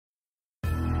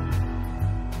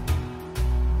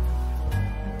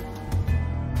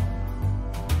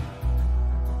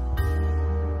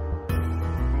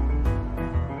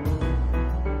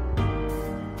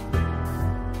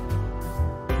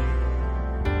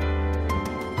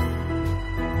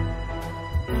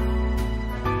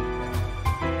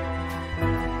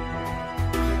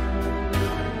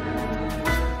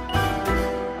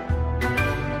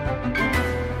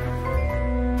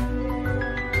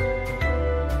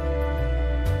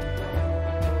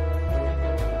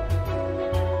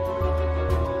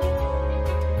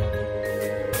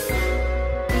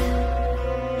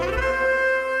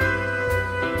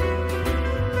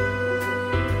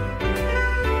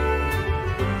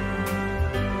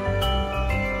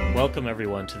Welcome,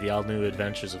 everyone, to the all-new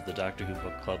adventures of the Doctor Who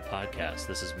Book Club podcast.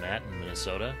 This is Matt in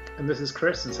Minnesota. And this is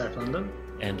Chris in South London.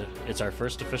 And it's our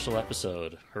first official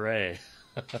episode. Hooray!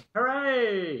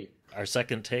 Hooray! Our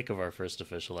second take of our first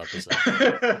official episode.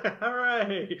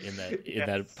 Hooray! In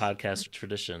that podcast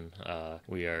tradition,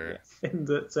 we are... Yes. In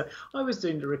that I was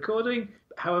doing the recording,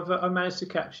 however, I managed to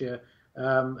capture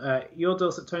your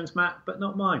dulcet tones, Matt, but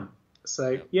not mine.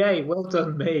 So, yay, well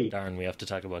done me. Darn, we have to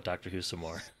talk about Doctor Who some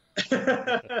more.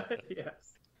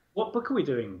 Yes. What book are we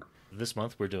doing? This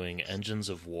month we're doing Engines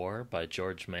of War by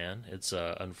George Mann. It's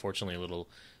unfortunately a little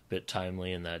bit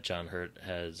timely in that John Hurt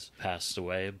has passed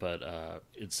away, but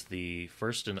it's the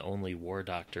first and only War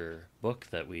Doctor book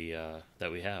that we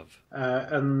have.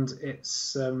 And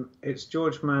it's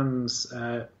George Mann's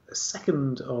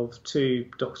second of two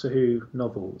Doctor Who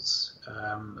novels,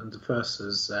 and the first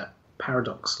is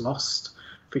Paradox Lost,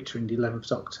 featuring the 11th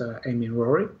Doctor, Amy and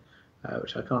Rory.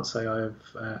 Which I can't say I've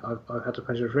had the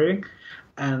pleasure of reading.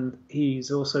 And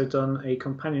he's also done a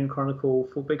companion chronicle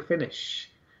for Big Finish,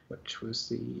 which was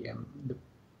the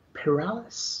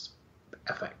Piralis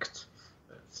Effect.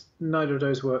 But neither of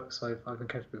those works I've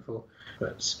encountered before.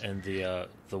 And the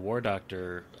War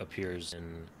Doctor appears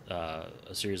in a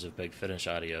series of Big Finish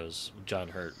audios. John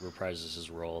Hurt reprises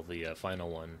his role. The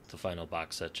final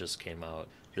box set just came out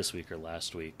this week or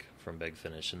last week from Big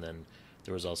Finish, and then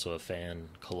there was also a fan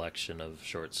collection of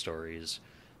short stories,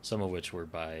 some of which were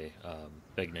by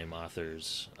big-name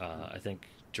authors. I think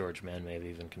George Mann may have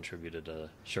even contributed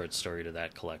a short story to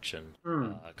that collection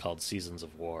called Seasons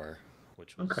of War,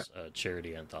 which was a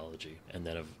charity anthology. And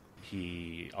then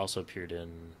he also appeared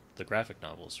in the graphic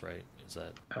novels, right? Is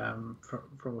that from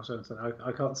what I understand?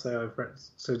 I can't say I've read.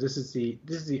 So this is the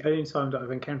only time that I've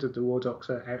encountered the War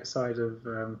Doctor outside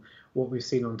of what we've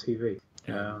seen on TV.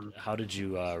 How did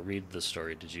you read the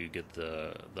story? Did you get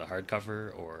the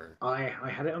hardcover, or I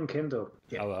had it on Kindle.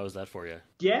 Yeah. How was that for you?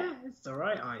 Yeah, it's all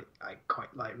right. I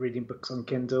quite like reading books on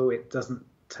Kindle. It doesn't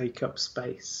take up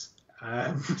space.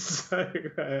 Yeah.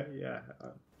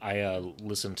 I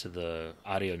listened to the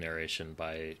audio narration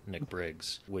by Nick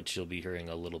Briggs, which you'll be hearing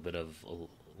a little bit of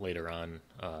later on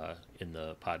in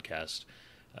the podcast.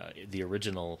 The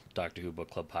original Doctor Who Book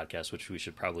Club podcast, which we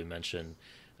should probably mention.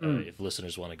 If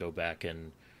listeners want to go back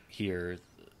and hear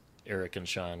Eric and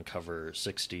Sean cover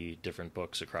 60 different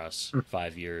books across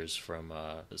 5 years from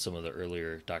some of the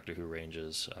earlier Doctor Who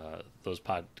ranges, those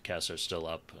podcasts are still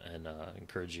up, and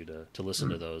encourage you to listen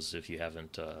to those if you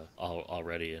haven't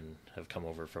already and have come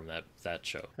over from that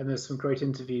show. And there's some great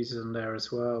interviews in there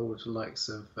as well with the likes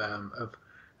of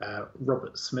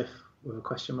Robert Smith with a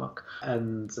question mark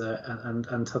and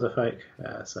Tudderfolk,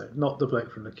 so not the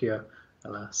bloke from The Cure,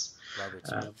 alas. Robert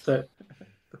Smith.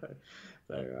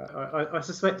 I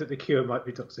suspect that The Cure might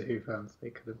be Doctor Who fans. They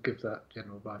could have given that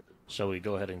general vibe. Shall we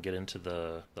go ahead and get into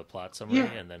the plot summary?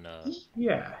 And then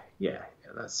Yeah,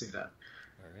 let's do that.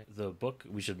 All right. The book,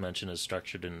 we should mention, is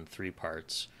structured in 3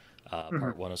 parts.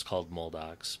 Part 1 is called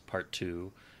Moldox. Part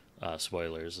 2,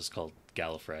 spoilers, is called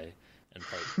Gallifrey. And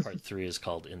part 3 is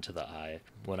called Into the Eye.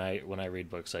 When I read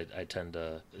books, I tend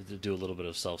to do a little bit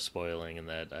of self-spoiling in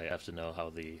that I have to know how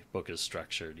the book is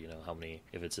structured. You know,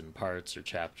 if it's in parts or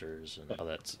chapters, and how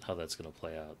that's going to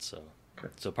play out.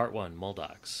 So part 1,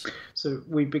 Moldox. So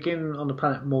we begin on the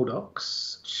planet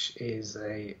Moldox, which is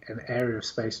an area of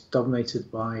space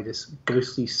dominated by this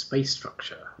ghostly space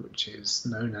structure, which is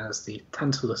known as the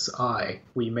Tantalus Eye.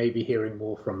 We may be hearing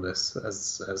more from this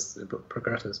as the book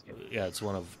progresses. Yeah, it's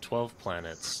one of 12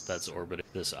 planets that's orbiting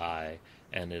this eye,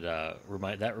 and it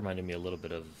reminded me a little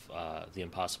bit of the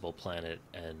Impossible Planet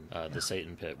and the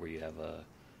Satan Pit, where you have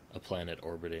a planet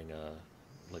orbiting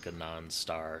like a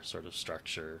non-star sort of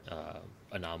structure,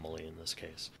 anomaly in this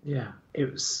case. Yeah,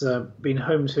 it's been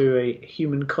home to a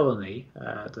human colony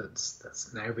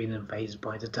that's now been invaded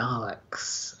by the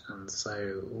Daleks, and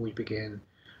so we begin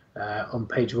on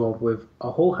page 1 with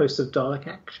a whole host of Dalek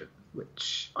action,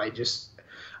 which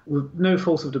with no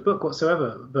fault of the book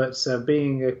whatsoever, but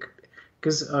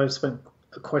because I've spent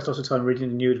quite a lot of time reading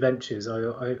the New Adventures,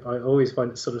 I always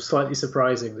find it sort of slightly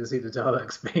surprising to see the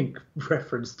Daleks being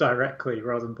referenced directly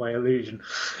rather than by allusion.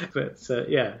 But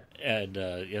yeah. And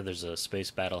there's a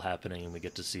space battle happening, and we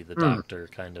get to see the Doctor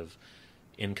kind of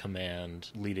in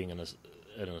command, leading an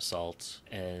assault.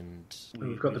 And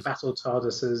we've got the battle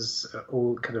TARDISes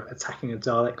all kind of attacking a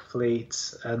Dalek fleet,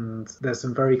 and there's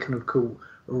some very kind of cool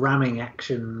ramming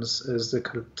actions as the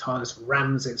kind of TARDIS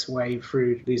rams its way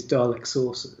through these Dalek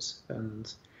sources.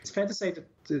 And it's fair to say that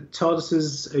the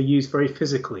TARDISes are used very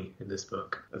physically in this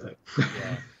book, I think.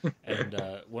 Yeah, and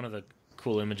one of the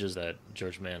cool images that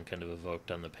George Mann kind of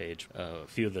evoked on the page. A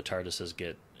few of the TARDISes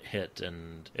get hit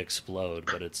and explode,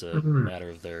 but it's a matter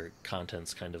of their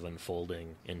contents kind of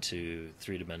unfolding into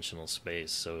three-dimensional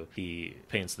space. So he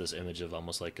paints this image of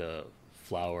almost like a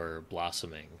flower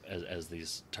blossoming as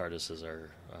these TARDISes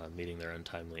are meeting their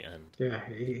untimely end.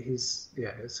 It's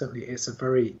a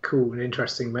very cool and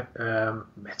interesting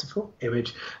metaphor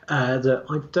image that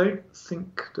I don't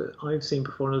think that I've seen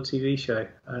before on a TV show,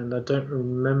 and I don't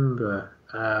remember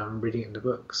reading it in the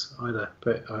books either,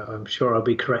 but I'm sure I'll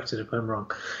be corrected if I'm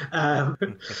wrong.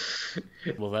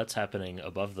 Well, that's happening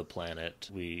above the planet.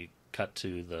 We cut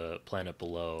to the planet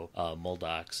below,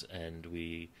 Muldox, and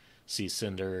we see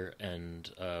Cinder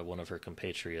and one of her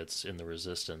compatriots in the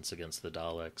resistance against the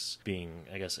Daleks being,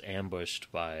 I guess,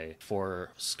 ambushed by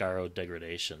 4 Skaro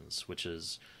degradations, which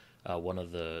is one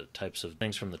of the types of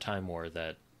things from the Time War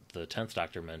that the 10th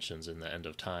Doctor mentions in the End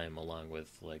of Time, along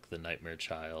with like the Nightmare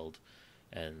Child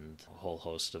and a whole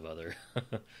host of other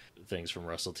things from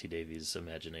Russell T Davies'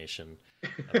 imagination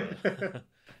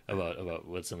about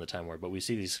what's in the Time War. But we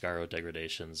see these Skaro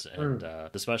degradations, and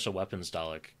the special weapons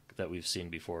Dalek that we've seen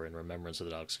before in Remembrance of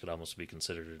the Daleks could almost be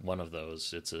considered one of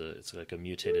those. It's like a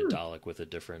mutated Dalek with a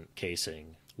different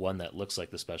casing. One that looks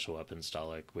like the special weapons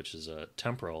Dalek, which is a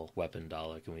temporal weapon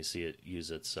Dalek, and we see it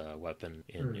use its weapon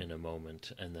in a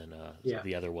moment. And then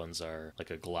the other ones are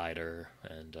like a glider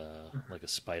and like a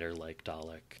spider-like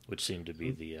Dalek, which seemed to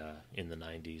be the in the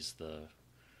 90s the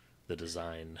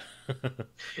design.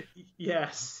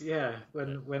 Yes, yeah.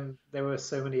 When there were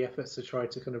so many efforts to try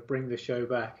to kind of bring the show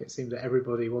back, it seemed that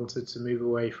everybody wanted to move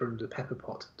away from the pepper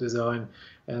pot design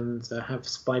and have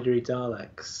spidery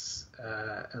Daleks.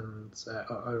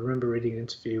 I remember reading an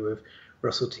interview with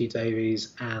Russell T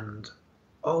Davies and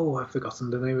I've forgotten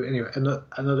the name. Anyway,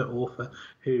 another author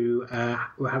who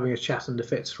were having a chat in the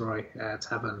Fitzroy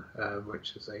Tavern,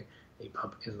 which is a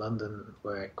pub in London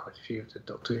where quite a few of the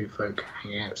Doctor Who folk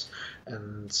hang out,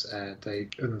 and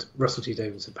Russell T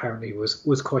Davies apparently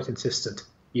was quite insistent.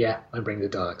 Yeah, I bring the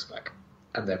Daleks back,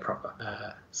 and they're proper.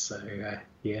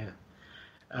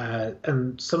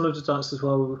 And some of the Daleks as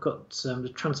well. We've got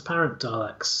the transparent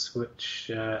Daleks,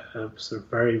 which are sort of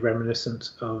very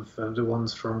reminiscent of the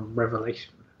ones from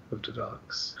Revelation of the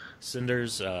Daleks.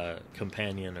 Cinder's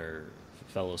companion or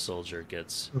fellow soldier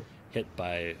gets hit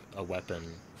by a weapon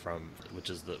from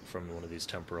one of these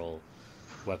temporal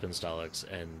weapons Daleks,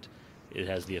 and it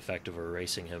has the effect of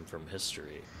erasing him from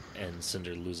history. And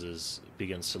Cinder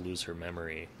begins to lose her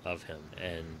memory of him.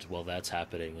 And while that's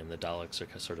happening and the Daleks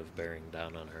are sort of bearing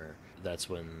down on her, that's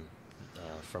when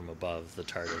from above the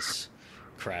TARDIS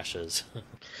crashes and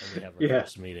we have our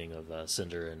first meeting of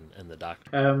Cinder and the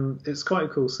Doctor. It's quite a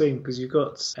cool scene because you've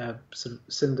got sort of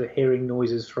Cinder hearing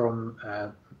noises from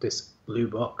this blue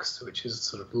box, which is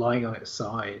sort of lying on its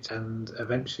side, and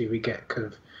eventually we get kind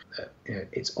of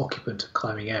its occupant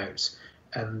climbing out,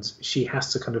 and she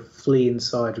has to kind of flee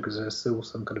inside because there's still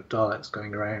some kind of Daleks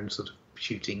going around sort of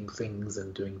shooting things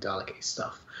and doing Dalek-y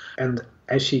stuff. And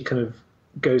as she kind of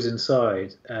goes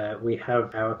inside, we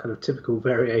have our kind of typical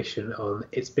variation on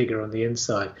 "it's bigger on the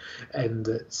inside," and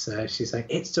she's saying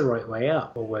 "it's the right way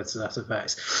up," or words to that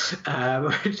effect,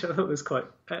 which I thought was quite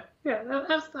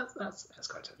that's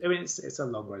quite. I mean, it's a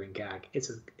long-running gag.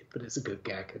 But it's a good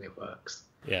gag and it works.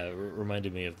 Yeah, it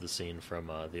reminded me of the scene from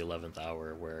the 11th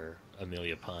Hour where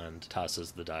Amelia Pond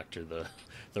tosses the Doctor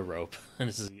the rope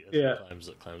and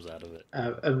climbs out of it.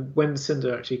 And when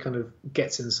Cinder actually kind of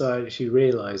gets inside, she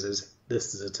realises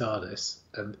this is a TARDIS,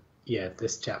 and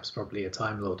this chap's probably a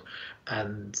Time Lord,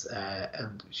 and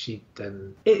she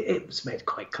then it was made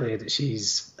quite clear that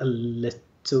she's a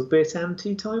little bit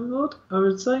anti-Time Lord, I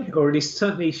would say, or at least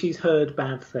certainly she's heard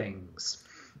bad things.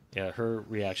 Yeah, her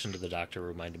reaction to the Doctor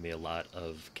reminded me a lot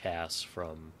of Cass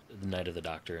from The Night of the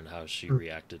Doctor and how she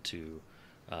reacted to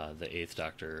the 8th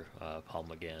Doctor, Paul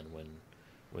McGann,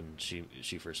 when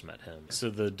she first met him. So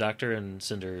the Doctor and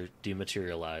Cinder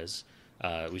dematerialize.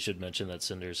 We should mention that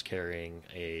Cinder's carrying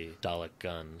a Dalek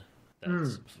gun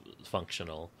that's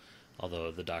functional,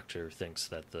 although the Doctor thinks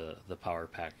that the power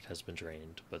pack has been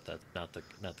drained, but that's not the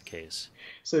case.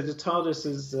 So the TARDIS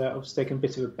is obviously taken a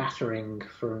bit of a battering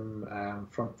from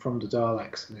the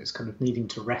Daleks, and it's kind of needing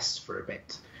to rest for a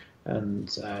bit. And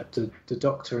the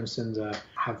Doctor and Cinder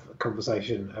have a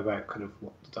conversation about kind of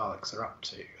what the Daleks are up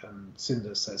to. And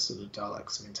Cinder says that the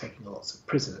Daleks have been taking lots of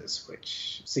prisoners,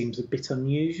 which seems a bit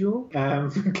unusual,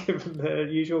 given the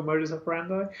usual modus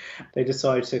operandi. They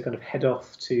decide to kind of head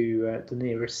off to the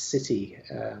nearest city,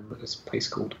 this place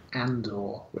called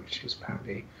Andor, which is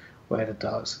apparently where the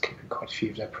Daleks are keeping quite a few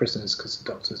of their prisoners, because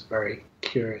the Doctor's very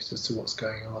curious as to what's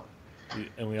going on.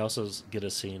 And we also get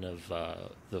a scene of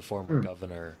the former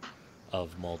governor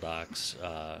of Moldox,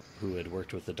 who had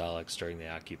worked with the Daleks during the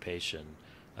occupation.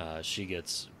 She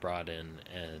gets brought in,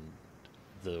 and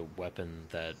the weapon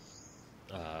that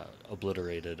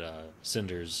obliterated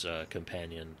Cinder's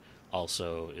companion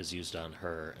also is used on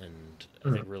her, and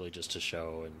I think really just to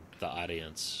show and the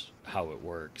audience how it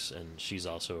works. And she's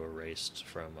also erased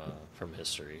from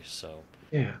history, so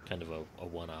Yeah. kind of a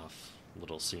one-off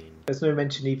little scene. There's no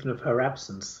mention even of her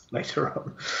absence later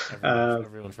on.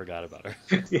 Everyone forgot about her.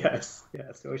 Yes.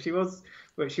 Well,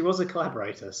 she was a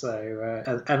collaborator.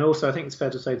 So, and also I think it's fair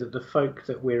to say that the folk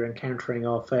that we're encountering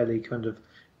are fairly kind of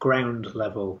ground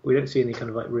level. We don't see any kind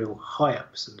of like real high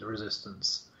ups in the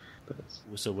Resistance. But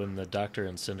So when the Doctor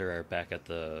and Cinder are back at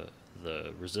the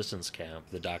Resistance camp,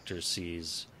 the Doctor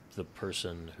sees the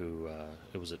person who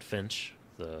it was at Finch,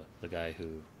 the guy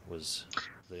who was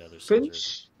the other soldier.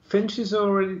 Finch is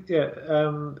already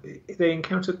they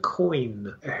encounter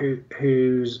Coyne,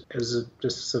 who's just a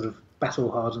sort of battle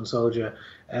hardened soldier,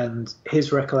 and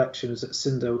his recollection is that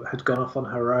Cinder had gone off on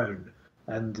her own,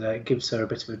 and gives her a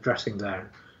bit of a dressing down.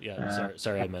 Yeah,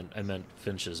 sorry, I meant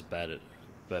Finch's bedding.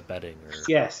 Or...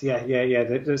 Yes,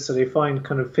 yeah. So they find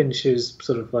kind of Finch's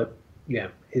sort of like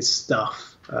his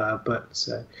stuff, but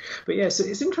yeah. So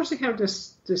it's interesting how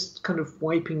this kind of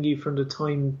wiping you from the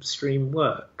time stream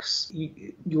works.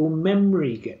 Your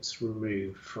memory gets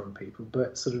removed from people,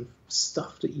 but sort of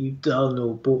stuff that you've done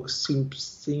or bought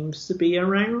seems to be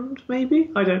around. Maybe,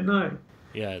 I don't know.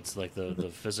 Yeah, it's like the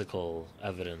physical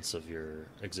evidence of your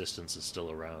existence is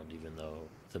still around, even though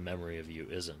the memory of you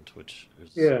isn't, which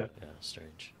is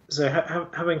strange. So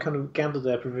having kind of gathered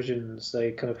their provisions,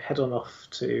 they kind of head on off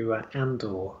to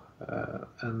Andor,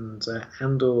 and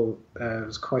Andor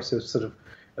is quite a sort of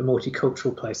a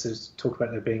multicultural place. There's talk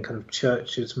about there being kind of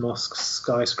churches, mosques,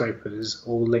 skyscrapers,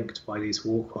 all linked by these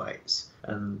walkways,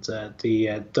 and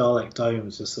the Dalek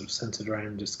domes are sort of centered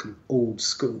around this kind of old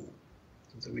school.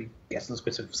 So we get a little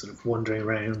bit of sort of wandering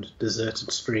around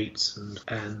deserted streets,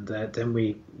 and then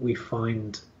we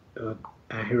find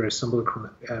our heroes stumble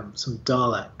across some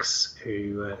Daleks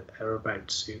who are about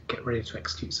to get ready to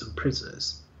execute some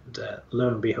prisoners. And lo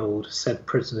and behold, said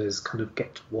prisoners kind of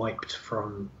get wiped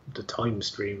from the time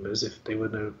stream as if they were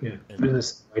no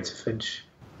prisoners way to Finch.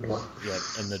 Yeah,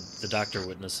 and the Doctor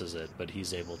witnesses it, but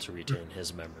he's able to retain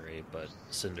his memory. But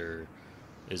Cinder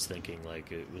is thinking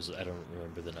like it was, I don't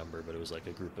remember the number, but it was like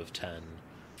a group of 10,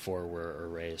 4 were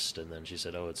erased, and then she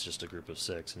said, "Oh, it's just a group of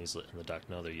 6," and the Doc,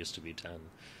 "No, there used to be 10."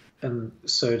 And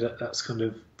so that's kind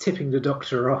of tipping the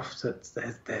Doctor off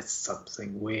that there's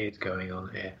something weird going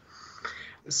on here.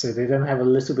 So they then have a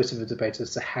little bit of a debate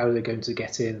as to how they're going to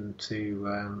get into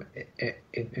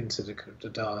the kind of the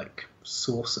Dalek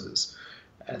sources,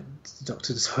 and the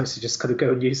Doctor decides to just kind of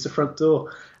go and use the front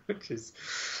door, which is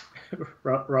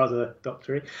rather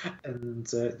doctory. And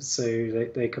so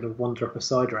they kind of wander up a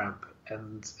side ramp,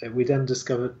 and we then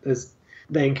discover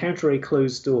they encounter a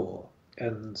closed door,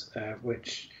 and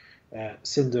which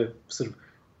Cinder sort of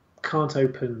can't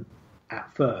open at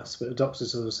first, but the Doctor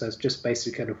sort of says just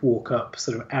basically kind of walk up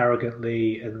sort of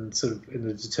arrogantly and sort of in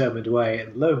a determined way,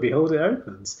 and lo and behold it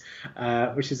opens,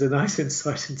 which is a nice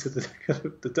insight into the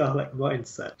Dalek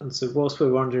mindset. And so whilst we're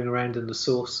wandering around in the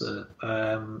saucer,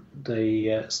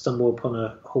 they stumble upon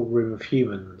a whole room of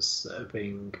humans that are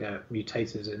being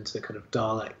mutated into kind of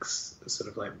Daleks,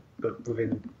 sort of like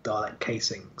within Dalek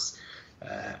casings.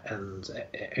 And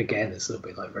again, it's a little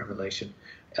bit like Revelation.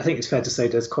 I think it's fair to say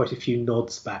there's quite a few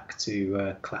nods back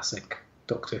to classic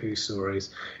Doctor Who stories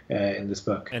in this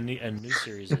book, and new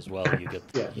series as well. You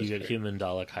get human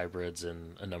Dalek hybrids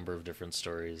in a number of different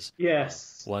stories.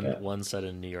 Yes, one set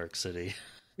in New York City,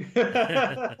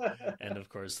 and of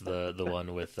course the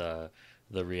one with the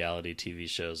reality TV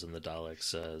shows and the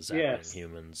Daleks zapping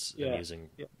humans and using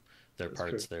their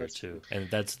parts there too. And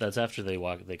that's after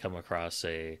they come across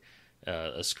a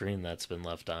screen that's been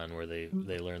left on where they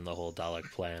learn the whole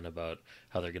Dalek plan about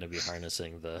how they're going to be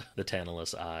harnessing the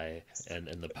Tantalus Eye and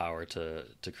the power to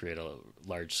create a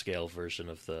large scale version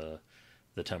of the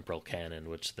temporal cannon,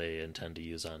 which they intend to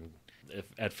use on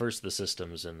at first the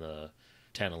systems in the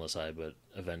Tantalus Eye, but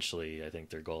eventually I think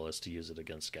their goal is to use it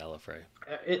against Gallifrey.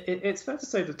 It's fair to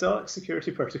say the Dalek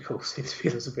security protocol seems to be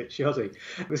a little bit shoddy.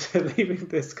 They're leaving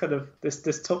this kind of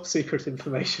this top secret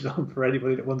information on for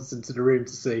anybody that wants into the room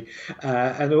to see,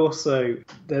 and also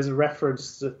there's a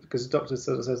reference because the Doctor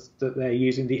sort of says that they're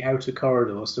using the outer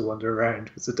corridors to wander around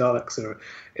because the Daleks are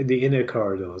in the inner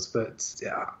corridors. But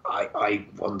I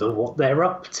wonder what they're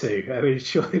up to. I mean,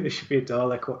 surely there should be a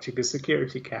Dalek watching a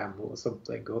security cam or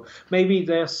something, or maybe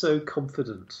maybe they're so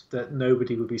confident that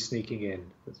nobody will be sneaking in.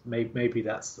 Maybe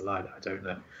that's the line. I don't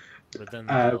know. But then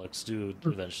the Daleks do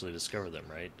eventually discover them,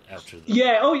 right? After the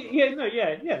Yeah. Oh, yeah. No.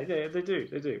 Yeah. They do.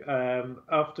 They do.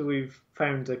 After we've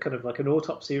found a kind of like an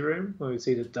autopsy room where we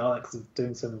see the Daleks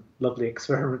doing some lovely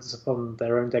experiments upon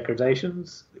their own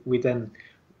degradations, we then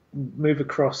move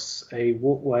across a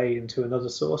walkway into another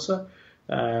saucer,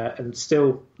 and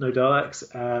still no Daleks.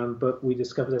 But we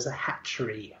discover there's a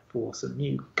hatchery for some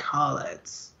new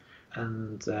Carlets,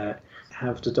 and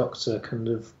have the Doctor kind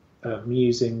of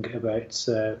musing about.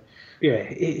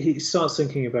 He starts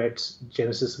thinking about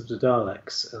Genesis of the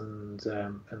Daleks and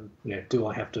do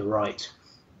I have the right,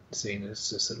 seen as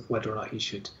sort of whether or not he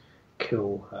should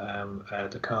kill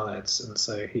the Carlets, and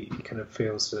so he kind of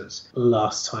feels that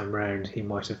last time round he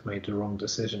might have made the wrong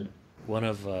decision. one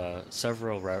of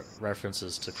several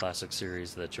references to classic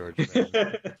series that George Mann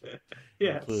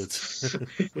includes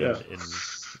Yeah.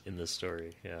 in this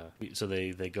story. Yeah. So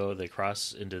they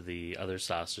cross into the other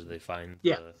saucer. They find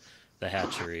Yeah. the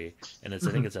hatchery, and I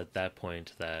think it's at that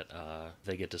point that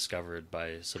they get discovered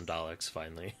by some Daleks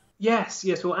finally. Yes.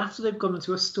 Well, after they've gone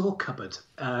into a store cupboard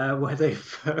where they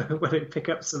pick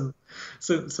up some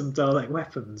Dalek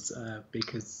weapons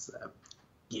because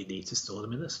you need to store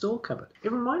them in a store cupboard.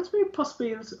 It reminds me,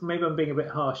 possibly, maybe I'm being a bit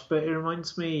harsh, but it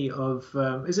reminds me of,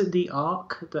 is it the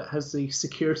Ark that has the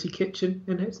security kitchen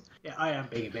in it? Yeah, I am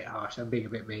being a bit harsh. I'm being a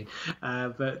bit mean.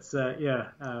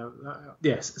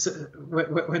 Yes. So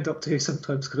when Doctor Who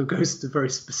sometimes kind of goes to very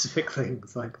specific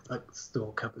things, like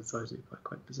store cupboards, I do find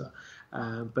quite bizarre.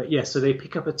 So they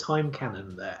pick up a time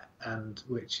cannon there, and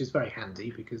which is very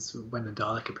handy because when the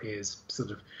Dalek appears,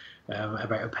 sort of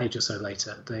about a page or so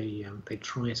later, they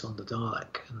try it on the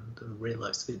Dalek and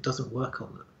realise that it doesn't work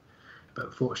on them.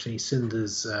 But fortunately,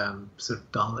 Cinder's sort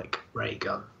of Dalek ray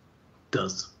gun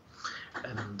does,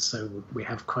 and so we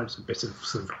have quite a bit of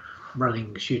sort of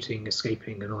running, shooting,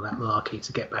 escaping, and all that malarkey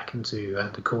to get back into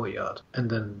the courtyard. And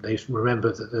then they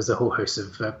remember that there's a whole host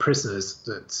of prisoners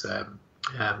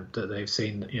that they've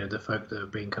seen. The folk that are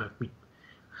being kind of.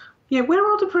 Yeah, where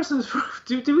are the prisoners from?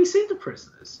 Do we see the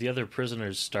prisoners? The other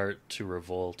prisoners start to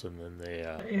revolt, and then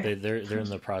they're in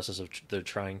the process of they're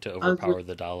trying to overpower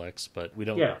the Daleks, but we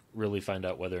don't really find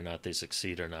out whether or not they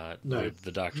succeed or not. No.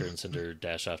 The Doctor and Cinder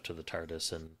dash off to the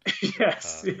TARDIS and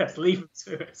yes, leave them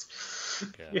to it.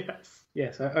 Yeah.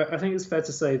 Yes. I think it's fair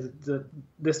to say that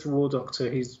this War Doctor,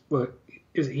 he's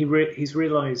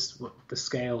realised what the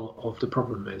scale of the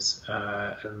problem is,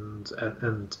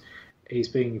 and he's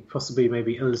being possibly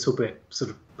maybe a little bit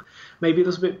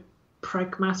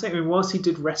pragmatic. I mean, whilst he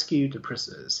did rescue the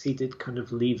prisoners, he did kind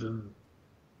of leave them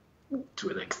to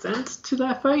an extent to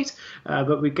their fate.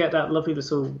 But we get that lovely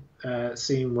little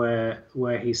scene where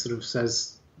he sort of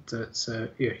says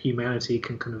that humanity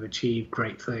can kind of achieve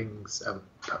great things.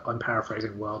 I'm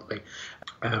paraphrasing wildly.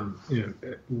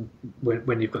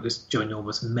 When you've got this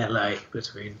ginormous melee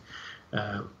between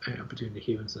the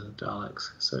humans and the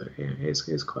Daleks. So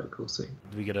it's quite a cool scene.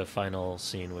 We get a final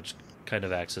scene which kind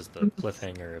of acts as the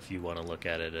cliffhanger if you want to look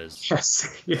at it as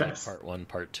yes. Part 1,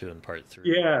 Part 2, and Part 3.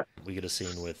 Yeah. We get a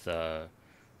scene with the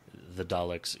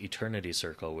Daleks' Eternity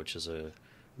Circle, which is a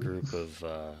group of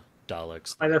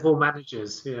Daleks. High-level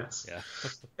managers, yes. Yeah.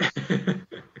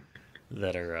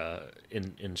 that are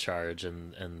in charge,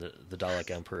 and the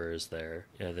Dalek Emperor is there.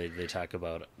 They talk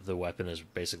about the weapon is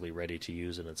basically ready to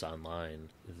use and it's online.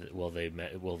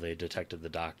 They detected the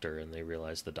Doctor and they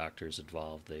realize the Doctor's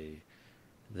involved. They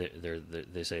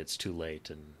say it's too late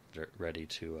and they're ready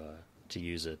to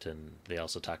use it. And they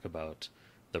also talk about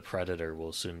the Predator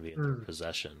will soon be in their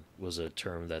possession. Was a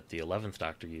term that the 11th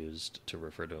Doctor used to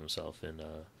refer to himself in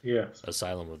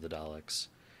Asylum of the Daleks.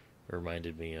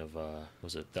 Reminded me of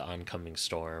was it The Oncoming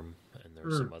Storm, and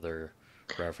there's some other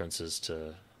references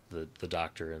to the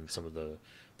Doctor and some of the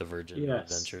Virgin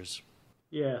adventures.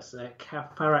 Yes,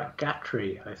 Kafarak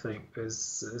Gatri, I think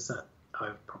is that.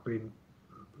 I've probably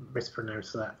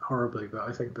mispronounced that horribly, but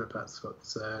I think that's what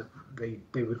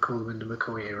they would call them in the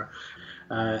McCoy era.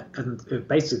 And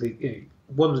basically,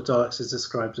 one of the Daleks is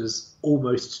described as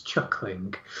almost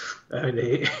chuckling, and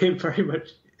it very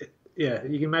much. Yeah,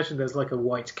 you can imagine there's like a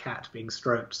white cat being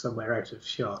stroked somewhere out of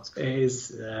shot. It is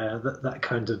that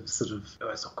kind of sort of. Oh,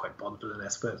 it's not quite Bond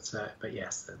villainous, but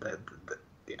yes,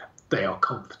 they are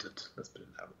confident. Let's put it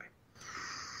that way.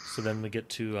 So then we get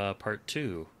to Part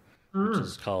 2, which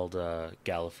is called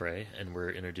Gallifrey, and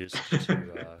we're introduced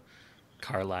to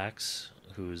Karlax,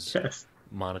 who's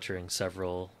monitoring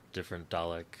several different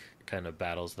Dalek kind of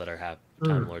battles that are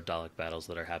Time Lord Dalek battles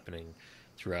that are happening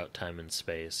throughout time and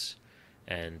space.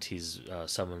 And he's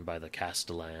summoned by the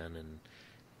Castellan, and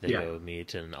they go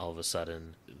meet, and all of a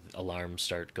sudden alarms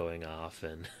start going off,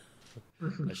 and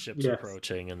a ship's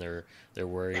approaching, and they're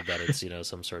worried that it's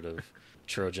some sort of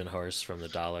Trojan horse from the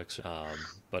Daleks,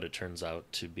 but it turns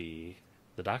out to be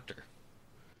the Doctor.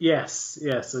 Yes,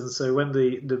 and so when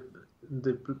the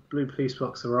blue police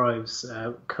box arrives,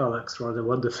 Karlak's rather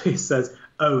wonderfully says,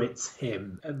 "Oh, it's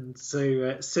him." And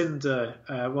so Cinder,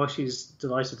 while she's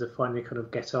delighted to finally kind of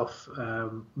get off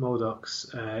Mordock's,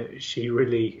 she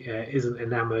really isn't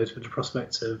enamoured with the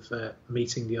prospect of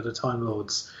meeting the other Time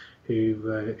Lords,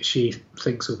 who she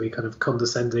thinks will be kind of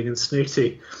condescending and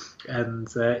snooty. And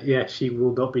she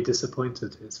will not be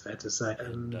disappointed, it's fair to say.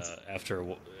 And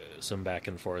after some back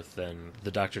and forth, then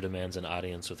the Doctor demands an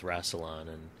audience with Rassilon,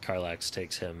 and Karlax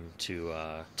takes him to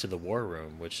the War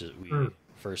Room, which we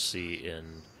first see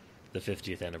in the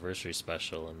 50th anniversary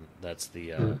special, and that's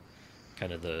the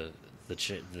kind of the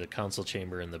council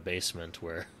chamber in the basement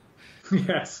where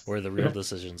where the real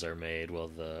decisions are made, while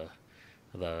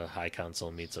the High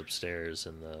Council meets upstairs,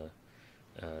 and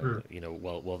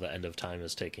while the end of time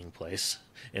is taking place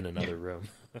in another room.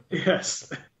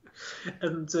 Yes.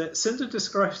 And Cinder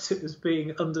describes it as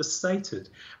being understated,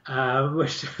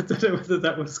 which I don't know whether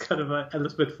that was kind of a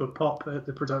little bit of a pop at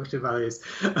the production values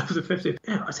of the 50th.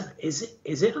 I don't know,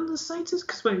 is it understated?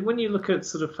 Because when you look at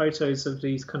sort of photos of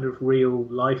these kind of real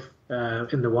life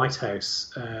in the White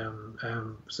House,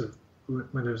 sort of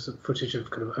when there was footage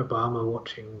of kind of Obama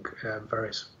watching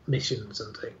various missions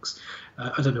and things,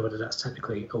 I don't know whether that's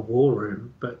technically a war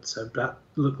room, but that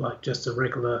looked like just a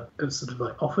regular sort of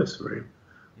like office room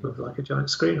with like a giant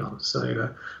screen on.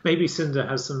 So maybe Cinder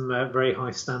has some very high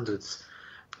standards.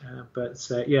 But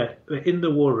in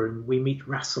the War Room we meet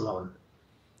Rassilon,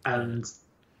 and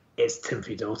it's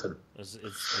Timothy Dalton. It's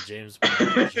a James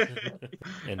Bond.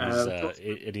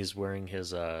 And he's wearing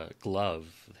his glove,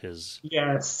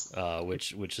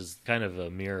 which is kind of a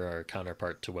mirror or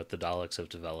counterpart to what the Daleks have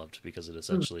developed, because it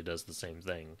essentially does the same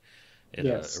thing. It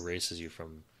erases you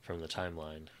from the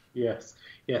timeline. Yes.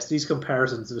 These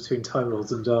comparisons between Time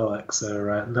Lords and Daleks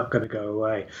are not going to go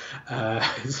away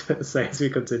as we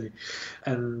continue.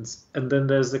 And then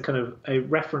there's a kind of a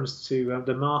reference to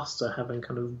the Master having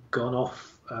kind of gone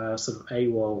off sort of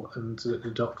AWOL, and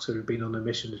the Doctor had been on a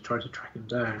mission to try to track him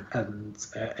down, and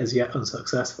as yet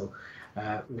unsuccessful,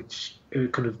 which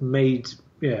kind of made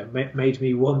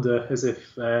me wonder, as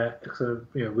if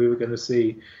we were going to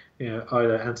see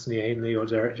either Anthony Ainley or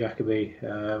Derek Jacobi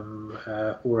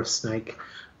or a snake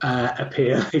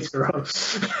appear later on.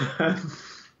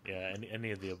 Yeah,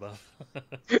 any of the above.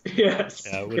 Yes.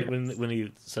 Yeah, when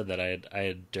he said that, I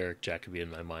had Derek Jacobi in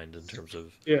my mind in terms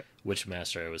of which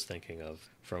Master I was thinking of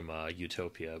from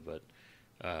Utopia, but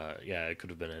it could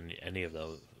have been any of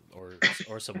those,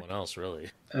 or someone else, really.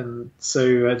 And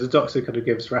so the Doctor kind of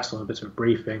gives Rassilon a bit of a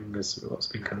briefing as to what's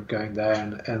been kind of going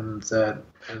down, and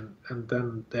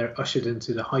then they're ushered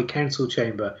into the High Council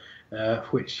chamber,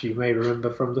 which you may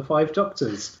remember from the Five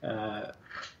Doctors,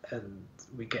 and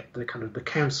we get the kind of the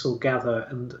council gather,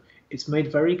 and it's made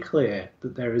very clear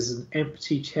that there is an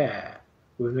empty chair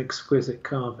with an exquisite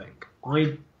carving.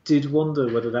 I did wonder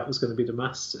whether that was going to be the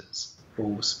Masters, or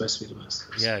was supposed to be the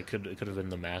Masters. Yeah, it could have been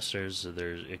the Masters.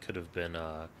 It could have been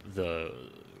the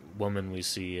woman we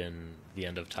see in The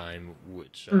End of Time,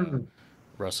 which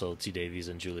Russell T Davies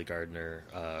and Julie Gardner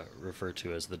refer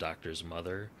to as the Doctor's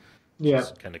mother.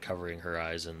 Just kind of covering her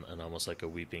eyes in almost like a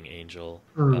weeping angel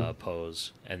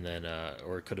pose. And then,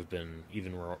 or it could have been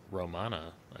even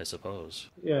Romana, I suppose.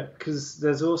 Yeah, because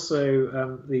there's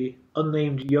also the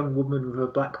unnamed young woman with her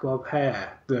black bob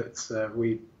hair that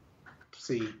we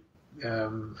see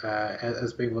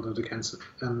as being one of the cancer.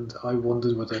 And I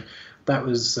wondered whether that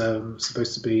was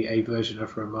supposed to be a version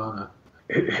of Romana.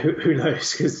 Who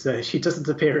knows? Because she doesn't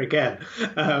appear again.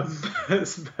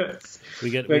 We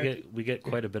get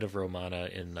quite a bit of Romana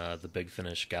in the Big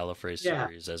Finish Gallifrey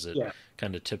series, as it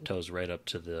kind of tiptoes right up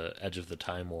to the edge of the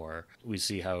Time War. We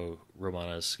see how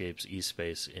Romana escapes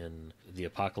E-Space in the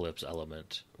Apocalypse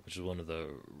element, which is one of the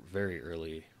very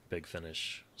early Big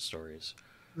Finish stories.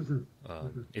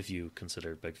 If you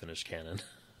consider Big Finish canon.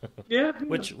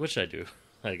 Which I do,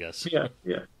 I guess. Yeah.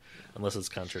 Unless it's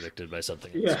contradicted by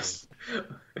something else. Yes.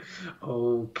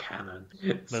 Oh, canon.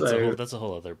 That's a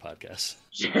whole other podcast.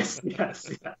 Yes.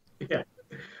 Yeah.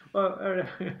 Well,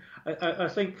 I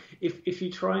think if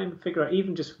you try and figure out,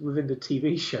 even just within the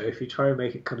TV show, if you try and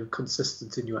make it kind of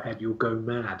consistent in your head, you'll go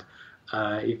mad.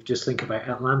 If you just think about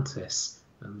Atlantis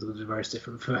and the various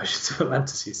different versions of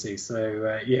Atlantis you see.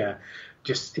 So,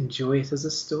 just enjoy it as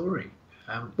a story.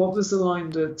 What was the line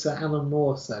that Alan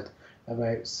Moore said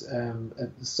about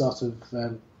at the start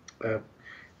of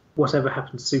whatever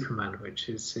happened to Superman, which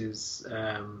is his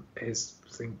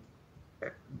thing,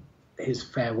 his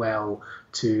farewell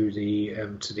to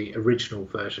the original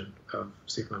version of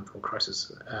Superman Before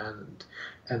Crisis,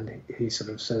 and he sort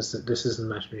of says that this is an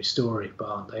imaginary story, but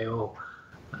aren't they all?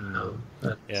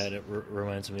 Yeah, and it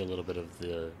reminds me a little bit of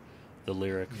the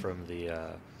lyric from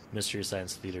the Mystery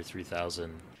Science Theater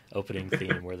 3000 opening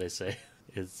theme, where they say,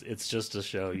 "It's just a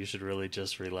show. You should really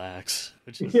just relax,"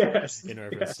 which is Yes, in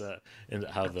reference in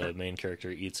how the main character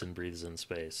eats and breathes in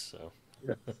space. So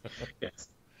yes,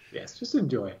 yes, just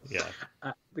enjoy it.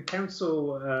 yeah. The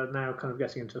council are now kind of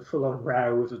getting into a full-on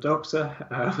row with the Doctor,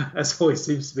 as always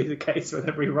seems to be the case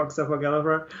whenever he rocks up on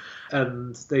Gallifrey,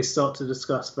 and they start to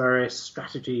discuss various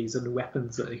strategies and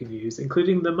weapons that they can use,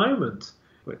 including the moment,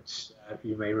 which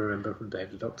you may remember from Day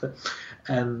of the Doctor,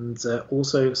 and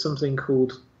also something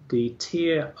called the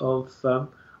Tear of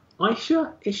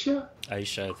Isha, Aisha,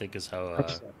 I think is how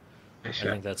Aisha. I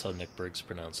think that's how Nick Briggs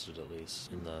pronounced it, at least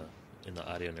in the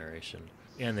audio narration.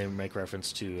 And they make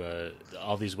reference to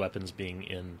all these weapons being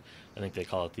in, I think they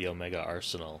call it the Omega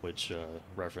Arsenal, which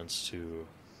reference to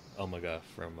Omega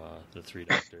from the Three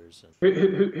Doctors. And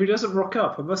Who doesn't rock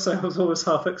up? I must say, I was always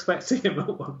half expecting him at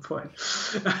one point.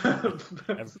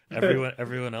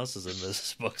 everyone else is in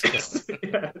this book. So.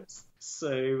 Yes.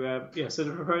 So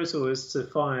the proposal is to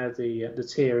fire the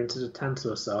tear into the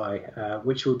Tantalus Eye,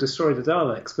 which will destroy the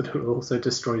Daleks, but it will also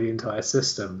destroy the entire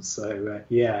system. So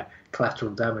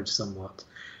collateral damage somewhat.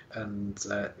 And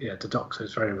the Doctor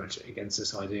is very much against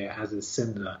this idea, as is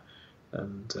Cinder.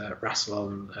 And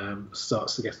Rassilon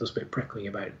starts to get a little bit prickly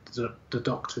about the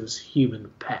Doctor's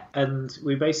human pet. And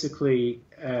we basically,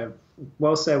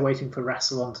 whilst they're waiting for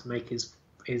Rassilon to make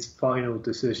his final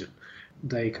decision,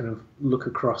 they kind of look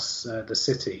across the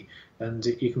city, and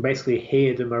you can basically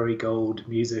hear the Murray Gold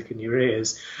music in your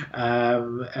ears.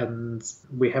 And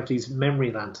we have these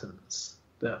memory lanterns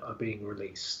that are being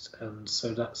released. And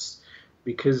so that's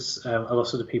because a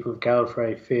lot of the people of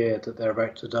Gallifrey fear that they're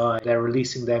about to die. They're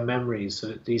releasing their memories so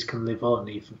that these can live on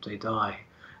even if they die,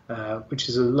 which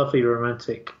is a lovely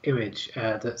romantic image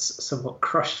that's somewhat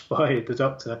crushed by the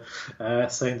Doctor,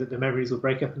 saying that the memories will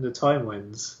break up into time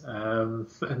winds,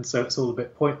 and so it's all a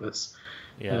bit pointless.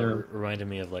 Yeah, it reminded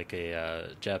me of like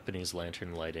a Japanese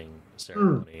lantern lighting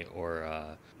ceremony,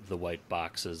 or the white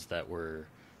boxes that were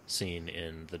seen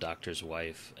in The Doctor's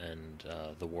Wife and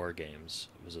the War Games.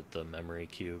 Was it the memory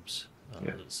cubes?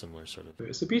 Similar sort of.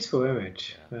 It's a beautiful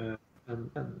image. Yeah.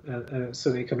 And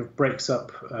so it kind of breaks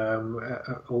up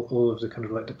all of the kind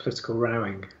of like the political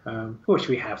rowing, which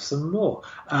we have some more,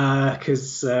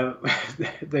 because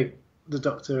the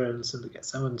Doctor and Cinder get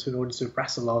summoned to an audience with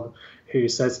Rassilon, who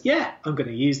says, "Yeah, I'm going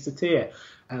to use the tear,"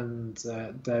 and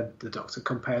the Doctor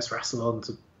compares Rassilon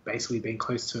to basically being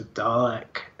close to a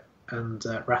Dalek, and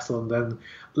Rassilon then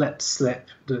lets slip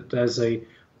that there's a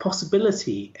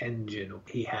possibility engine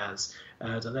he has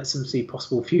that lets him see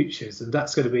possible futures, and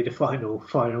that's going to be the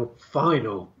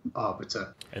final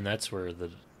arbiter. And that's where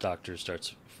the Doctor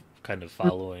starts kind of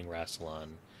following Rassilon.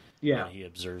 Yeah, and he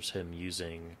observes him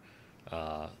using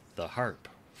the harp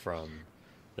from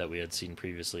that we had seen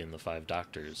previously in the Five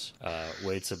Doctors.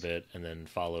 Waits a bit and then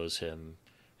follows him,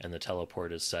 and the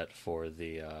teleport is set for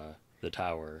the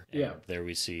tower. And there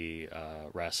we see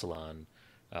Rassilon,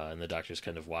 and the Doctor's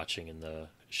kind of watching in the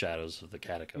shadows of the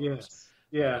catacombs. Yes.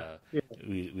 Yeah.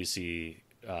 We see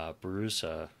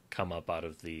Barusa come up out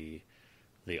of the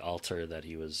altar that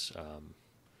he was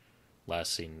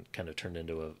last seen, kind of turned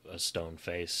into a stone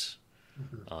face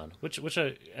on. Which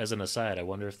I, as an aside, I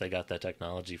wonder if they got that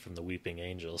technology from the Weeping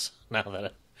Angels. Now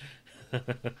that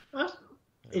that's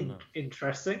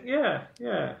interesting. Yeah.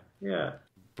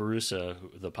 Barusa,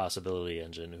 the possibility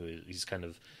engine, who he's kind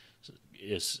of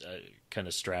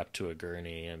strapped to a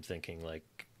gurney. I'm thinking like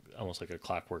almost like a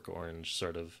Clockwork Orange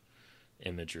sort of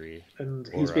imagery, and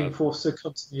he's being forced to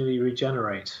continually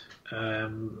regenerate,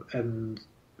 and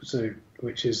so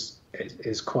which is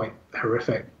quite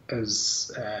horrific,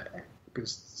 as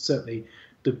because certainly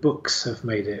the books have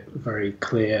made it very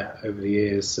clear over the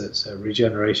years that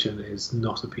regeneration is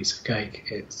not a piece of cake.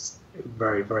 It's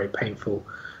very, very painful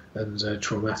and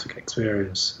traumatic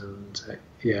experience, and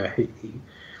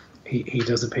he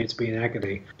does appear to be in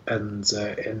agony,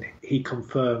 and he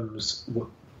confirms what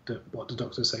the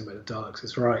Doctor's saying about the Daleks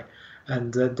is right.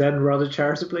 And then, rather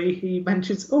charitably, he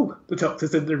mentions, "Oh, the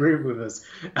Doctor's in the room with us,"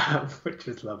 which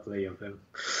is lovely of him.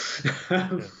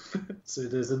 So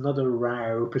there's another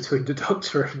row between the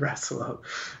Doctor and Rassilon,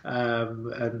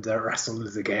 and Rassilon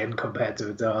is again compared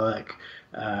to a Dalek,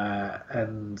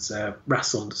 and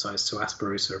Rassilon decides to ask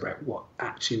Barusa about what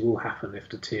actually will happen if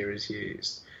the tear is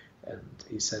used. And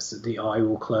he says that the eye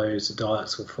will close, the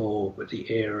Daleks will fall, but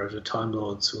the era of the Time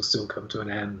Lords will still come to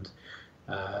an end.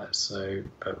 But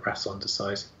Rassilon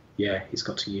decides, yeah, he's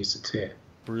got to use the tear.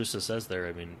 Barusa says there,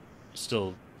 I mean,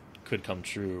 still could come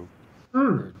true,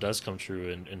 Mm. or does come true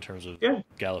in terms of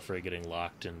Gallifrey getting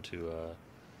locked into,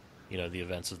 the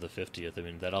events of the 50th. I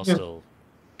mean, that all still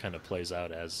kind of plays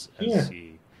out as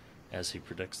he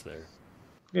predicts there.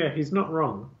 Yeah, he's not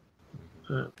wrong.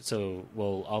 So,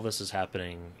 while all this is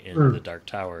happening in the Dark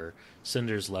Tower,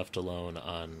 Cinder's left alone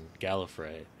on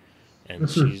Gallifrey, and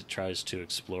she tries to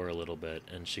explore a little bit,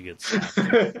 and she gets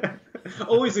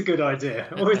Always a good idea.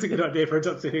 Always a good idea for a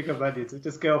Doctor Who companion to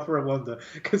just go off for a wander,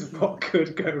 because what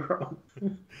could go wrong?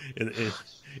 In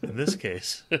this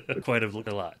case, quite a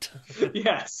lot.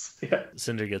 Yes. Yeah.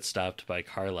 Cinder gets stopped by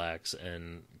Karlax,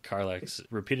 and Karlax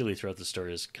repeatedly throughout the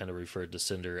story is kind of referred to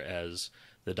Cinder as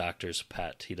the Doctor's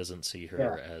pet. He doesn't see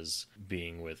her as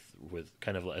being with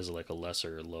kind of as like a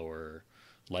lesser, lower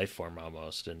life form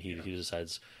almost, and he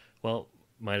decides, well,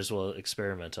 might as well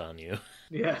experiment on you.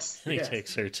 Yes. And he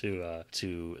takes her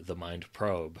to the Mind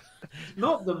Probe.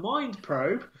 Not the Mind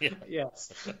Probe. Yeah.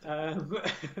 Yes.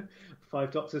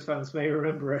 Five Doctors fans may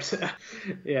remember it.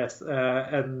 Yes.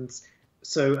 And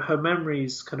so her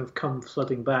memories kind of come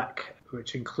flooding back,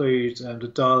 which include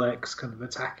the Daleks kind of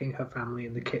attacking her family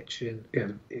in the kitchen.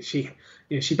 She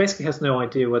basically has no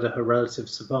idea whether her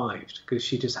relatives survived because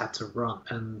she just had to run.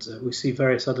 And we see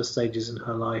various other stages in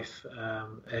her life,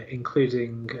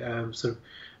 including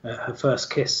her first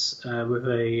kiss with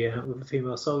a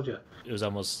female soldier. It was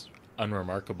almost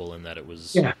unremarkable in that it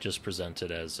was just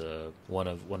presented as one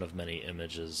of many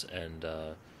images, and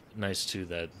nice too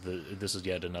that this is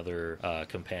yet another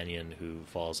companion who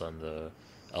falls on the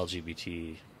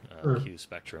LGBTQ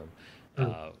spectrum.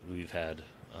 We've had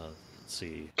let's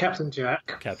see, Captain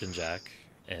Jack,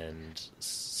 and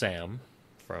Sam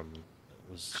from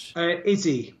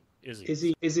Izzy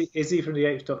from the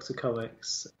Eighth Doctor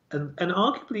comics, and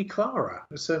arguably Clara.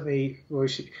 Certainly, well,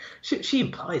 she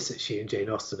implies that she and Jane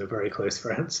Austen are very close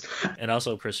friends. And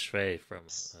also Chris Shea from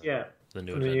the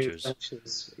New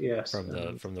Adventures. Yes,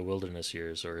 from the Wilderness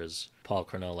years, or as Paul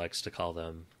Cornell likes to call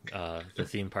them, the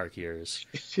theme park years.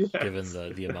 Given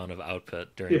the amount of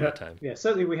output during that time. Yeah,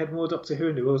 certainly we had more Doctor Who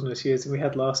in the Wilderness years than we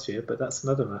had last year, but that's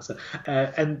another matter.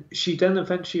 And she then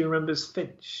eventually remembers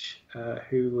Finch,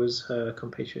 who was her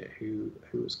compatriot, who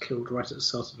was killed right at the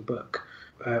start of the book.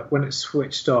 When it's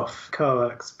switched off,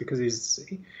 Karlax, because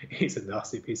he's a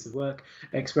nasty piece of work,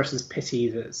 expresses pity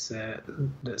that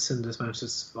Cinder's managed to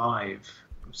survive.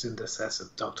 Cinder says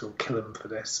that the Doctor will kill him for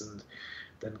this, and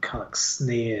then Karlax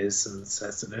sneers and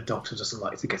says that the Doctor doesn't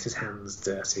like to get his hands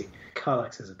dirty.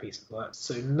 Karlax is a piece of work.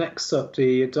 So next up,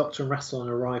 the Doctor and Rassilon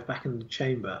arrive back in the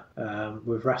chamber,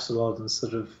 with Rassilon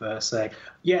sort of saying,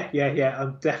 yeah,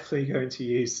 I'm definitely going to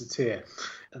use the tear.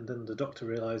 And then the Doctor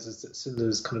realises that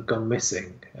Cinder's kind of gone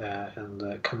missing,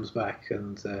 and comes back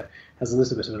and has a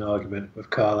little bit of an argument with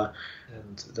Carla.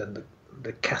 And then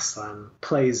the Castellan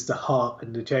plays the harp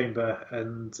in the chamber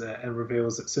and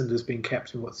reveals that Cinder's been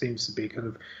kept in what seems to be kind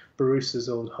of Barusa's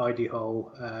old hidey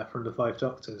hole from the Five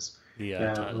Doctors.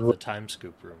 The time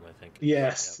scoop room, I think.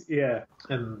 Yes, yeah.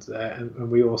 And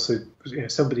we also,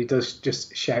 somebody does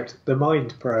just shout the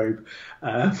Mind Probe.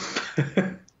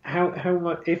 How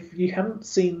much, if you haven't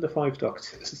seen the Five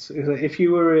Doctors, if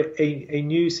you were a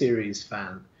new series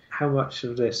fan, how much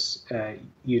of this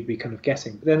you'd be kind of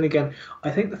getting? But then again, I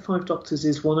think the Five Doctors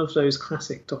is one of those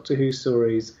classic Doctor Who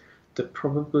stories that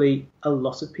probably a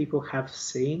lot of people have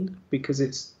seen because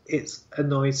it's a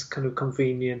nice kind of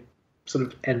convenient sort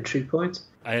of entry point.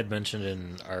 I had mentioned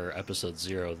in our episode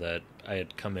 0 that I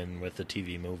had come in with the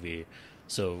TV movie,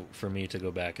 so for me to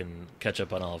go back and catch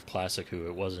up on all of Classic Who,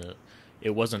 it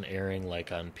wasn't airing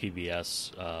like on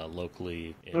PBS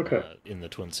locally in the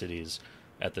Twin Cities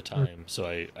at the time, so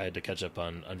I had to catch up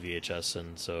on VHS,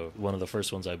 and so one of the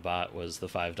first ones I bought was the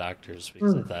Five Doctors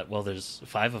because I thought, well, there's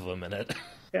 5 of them in it.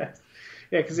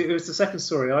 Yeah, because it was the second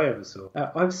story I ever saw.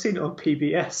 I've seen it on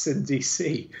PBS in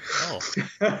DC. Oh.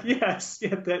 Yes,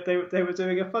 yeah, they were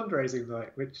doing a fundraising night,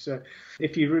 which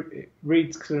if you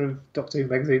read kind of Doctor Who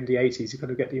magazine in the 80s, you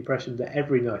kind of get the impression that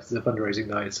every night is a fundraising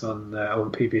night on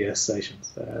PBS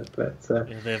stations.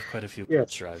 They have quite a few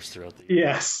drives throughout the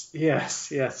year.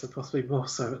 Yes, and possibly more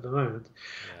so at the moment.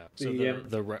 Yeah. So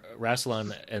the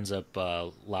Rassilon ends up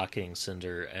locking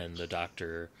Cinder and the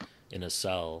Doctor in a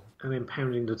cell and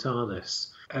impounding the TARDIS,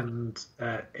 and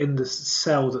in the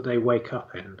cell that they wake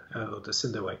up in, or the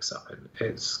Cinder wakes up in,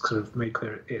 it's kind of made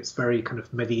clear it's very kind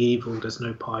of medieval. There's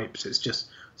no pipes, it's just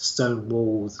stone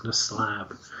walls and a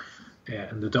slab. Yeah,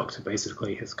 and the Doctor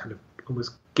basically has kind of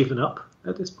almost given up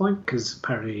at this point because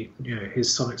apparently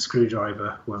his sonic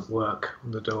screwdriver won't work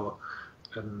on the door.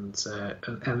 And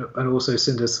also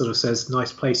Cinder sort of says,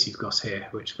 "Nice place you've got here,"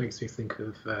 which makes me think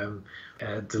of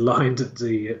the line that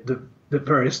the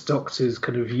various doctors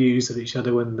kind of use at each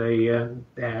other when they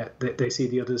see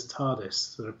the other's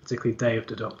TARDIS, sort of particularly Dave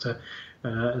the Doctor,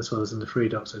 as well as in the Three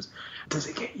Doctors. Does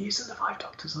it get used in the Five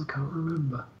Doctors? I can't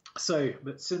remember.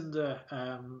 But Cinder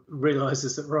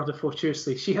realises that rather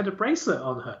fortuitously she had a bracelet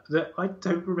on her that I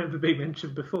don't remember being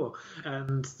mentioned before,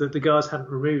 and that the guards hadn't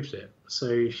removed it.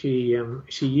 So she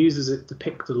uses it to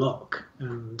pick the lock,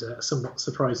 and somewhat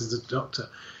surprises the Doctor.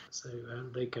 So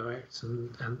they go out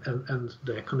and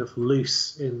they're kind of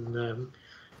loose in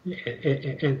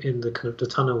the kind of the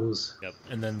tunnels. Yep.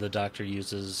 And then the Doctor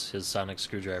uses his sonic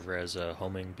screwdriver as a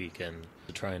homing beacon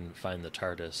to try and find the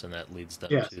TARDIS, and that leads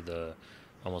them to the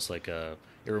almost like it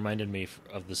reminded me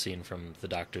of the scene from The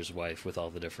Doctor's Wife with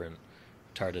all the different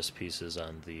TARDIS pieces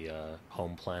on the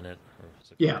home planet. Or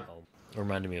is it home? It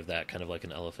reminded me of that, kind of like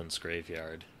an elephant's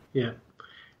graveyard. Yeah.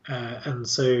 And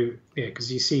so,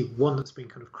 because you see one that's been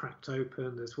kind of cracked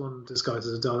open, there's one disguised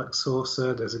as a Dalek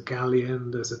saucer, there's a galleon,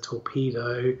 there's a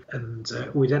torpedo, and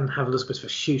we then have a little bit of a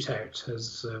shootout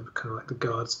as kind of like the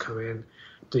guards come in.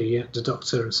 The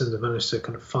Doctor and Cinder manage to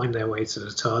kind of find their way to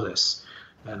the TARDIS.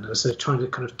 And as they're trying to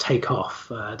kind of take off,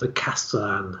 the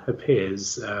Castellan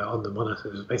appears on the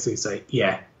monitor to basically say,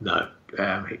 we're not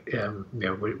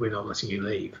letting you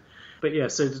leave.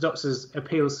 But so the Doctor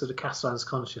appeals to the Castellan's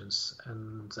conscience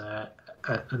and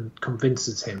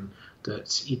convinces him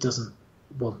that he doesn't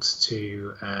want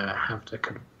to have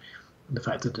the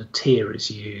fact that the tear is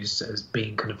used as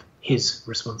being kind of his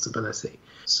responsibility.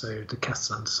 So the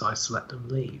Castellan decides to let them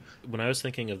leave. When I was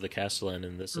thinking of the Castellan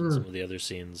in this and some of the other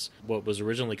scenes, what was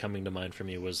originally coming to mind for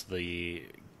me was the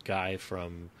guy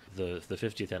from the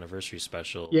 50th anniversary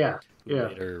special who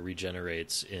later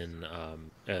regenerates in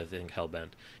I think Hellbent.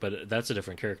 But that's a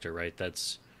different character, right?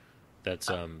 That's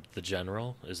the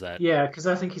general. Is that? Yeah, because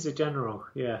I think he's a general.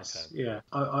 Yes, okay. Yeah.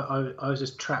 I was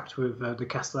just trapped with the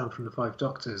Castellan from the Five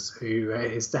Doctors, who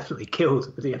is definitely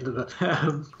killed at the end of the.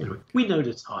 Anyway, we know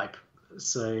the type.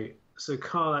 So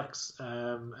Karlax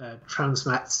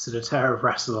transmats to the Tower of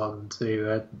Rassilon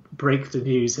to break the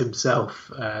news himself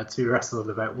to Rassilon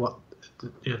about what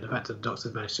the fact that the Doctor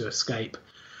managed to escape.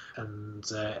 And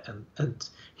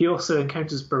he also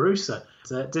encounters Barusa.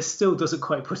 This still doesn't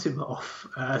quite put him off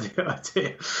the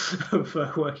idea of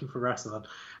working for Rassilon.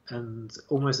 And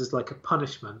almost as like a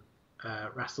punishment,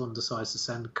 Rassilon decides to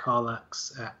send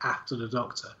Karlax after the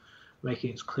Doctor,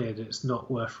 making it clear that it's not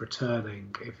worth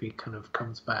returning if he kind of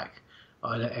comes back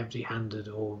either empty-handed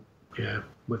or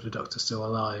with the Doctor still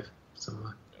alive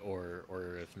somewhere.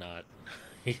 Or if not,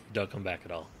 don't come back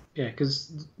at all. Yeah,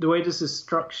 because the way this is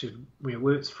structured,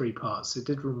 with its 3 parts, it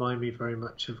did remind me very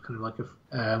much of kind of like a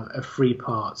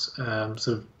 3-part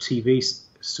sort of TV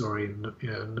story in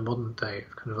the modern day,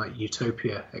 kind of like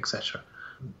Utopia, etc.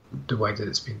 The way that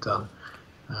it's been done.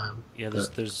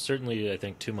 There's certainly, I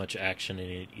think, too much action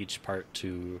in each part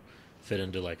to fit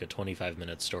into like a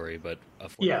 25-minute story, but a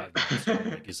 45-minute story,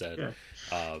 like you said.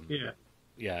 I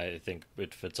think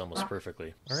it fits almost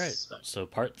perfectly. All right, so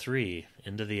part 3,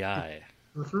 Into the Eye.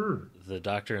 Mm-hmm. The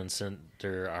Doctor and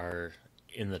Cinder are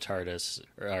in the TARDIS,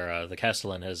 or the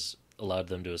Castellan has allowed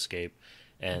them to escape,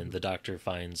 and the Doctor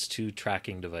finds 2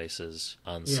 tracking devices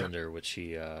on Cinder, which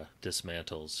he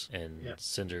dismantles, and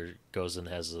Cinder goes and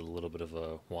has a little bit of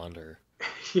a wander.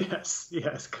 Yes,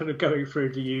 kind of going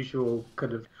through the usual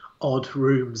kind of odd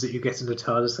rooms that you get in the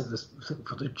TARDIS, like this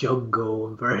for the jungle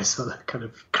and various other kind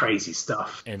of crazy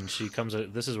stuff. And she comes.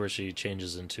 This is where she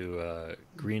changes into a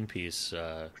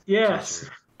Greenpeace. Yes,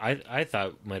 I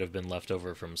thought might have been left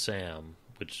over from Sam,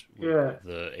 which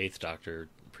the 8th Doctor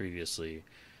previously.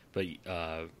 But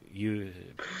you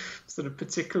sort of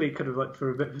particularly kind of like for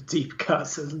a bit of a deep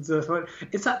cut, and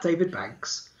is that David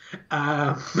Banks?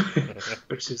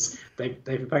 Which is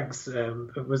David Banks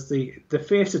was the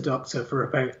theatre doctor for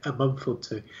about a month or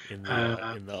 2 in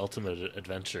the Ultimate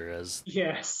Adventure as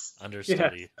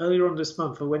understudy. Yeah. Earlier on this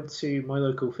month, I went to my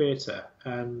local theatre,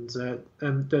 and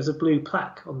there's a blue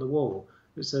plaque on the wall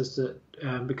that says that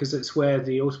because it's where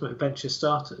the Ultimate Adventure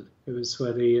started. It was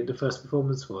where the first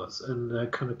performance was, and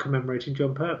kind of commemorating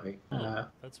John Pertwee.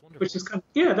 That's wonderful. Which is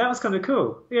that was kind of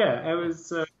cool. Yeah, it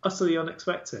was utterly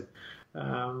unexpected.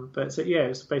 But it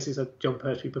was basically said John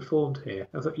Pertwee performed here.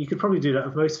 I thought you could probably do that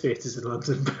at most theatres in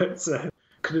London, but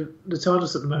kind of the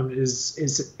TARDIS at the moment is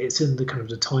it's in the kind of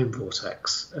the time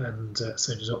vortex, and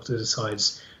so the Doctor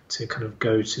decides to kind of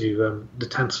go to the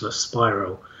Tantalus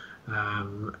spiral,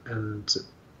 and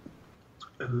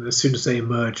and as soon as they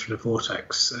emerge from the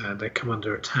vortex, they come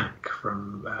under attack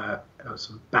from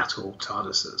some battle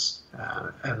TARDISes.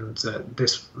 And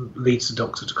this leads the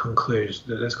Doctor to conclude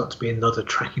that there's got to be another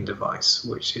tracking device,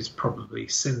 which is probably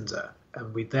Cinder.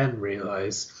 And we then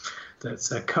realise that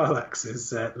Karlax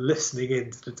is listening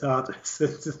into the TARDIS in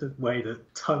the way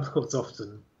that Time Lords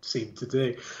often seem to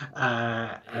do.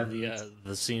 The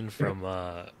scene from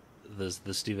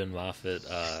the Stephen Moffat,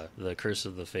 The Curse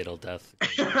of the Fatal Death.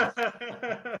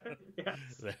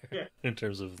 In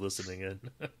terms of listening in.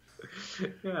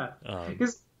 Yeah.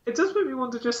 Because it does make me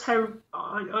wonder just how...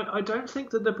 I don't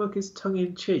think that the book is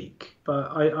tongue-in-cheek,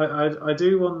 but I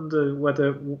do wonder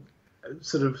whether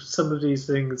sort of some of these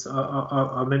things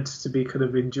are meant to be kind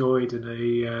of enjoyed in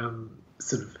a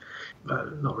sort of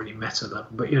not really meta level,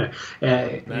 but not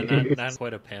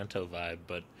quite a panto vibe,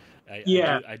 but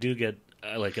I do get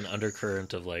like an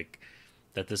undercurrent of like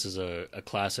that this is a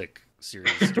classic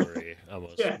series story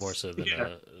almost. Yes. More so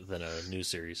than a new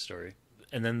series story.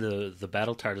 And then the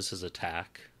battle TARDISes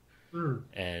attack,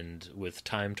 and with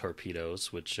time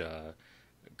torpedoes, which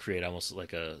create almost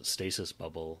like a stasis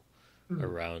bubble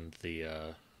around the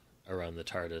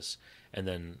TARDIS, and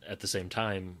then at the same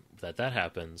time that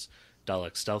happens,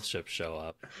 Dalek stealth ships show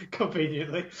up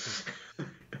conveniently,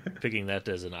 picking that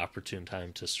as an opportune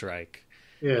time to strike.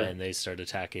 Yeah. And they start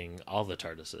attacking all the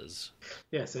TARDISes.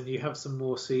 Yes, and you have some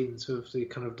more scenes with the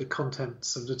kind of the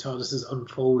contents of the TARDISes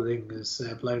unfolding as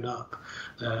they're blown up,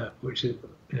 which is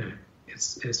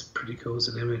it's pretty cool as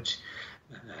an image.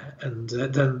 And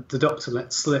then the Doctor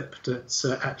lets slip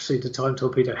that actually the time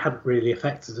torpedo hadn't really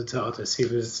affected the TARDIS. He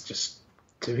was just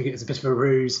doing it as a bit of a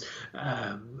ruse.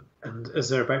 And as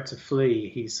they're about to flee,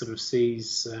 he sort of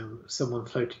sees someone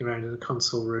floating around in the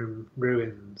console room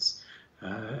ruins,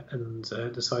 and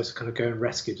decides to kind of go and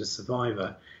rescue the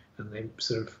survivor. And they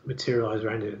sort of materialise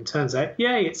around it. And it turns out,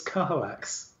 yay, it's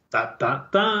Karlax.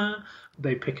 Da.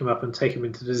 They pick him up and take him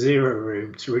into the Zero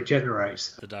Room to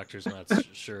regenerate. The Doctor's not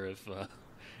sure if the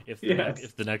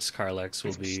next Karlax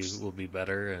will be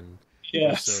better, and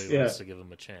so he wants to give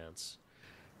him a chance,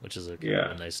 which is a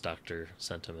nice Doctor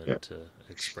sentiment to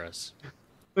express.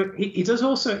 But he does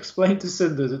also explain to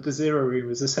Cinder that the Zero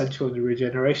Room is essential in the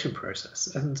regeneration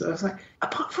process, and I was like,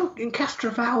 apart from in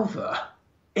Castra Valva,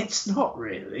 it's not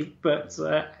really, but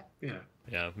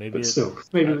Yeah, maybe. But still,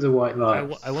 maybe it was a white lie.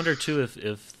 I wonder too if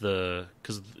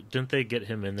because didn't they get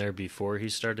him in there before he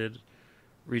started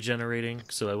regenerating?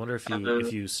 So I wonder if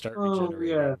you start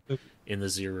regenerating in the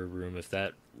Zero Room, if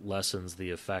that lessens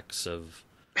the effects of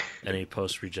any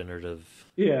post-regenerative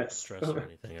stress or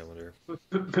anything. I wonder.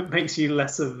 But makes you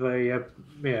less of a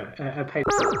pain.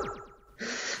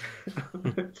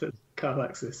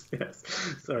 Karlaxis, yes.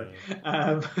 Sorry.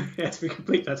 Yes, we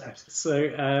complete that out.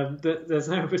 So there's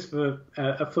now a bit of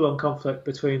a full-on conflict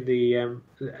between the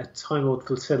Time Lord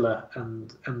flotilla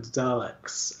and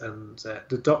Daleks, and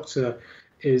the Doctor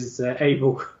is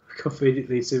able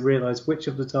conveniently to realise which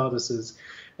of the TARDISes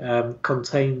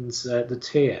contains the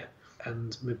tier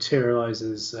and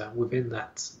materialises within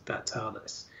that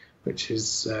TARDIS, which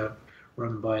is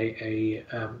run by a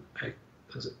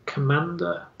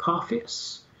Commander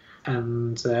Partheus.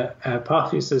 And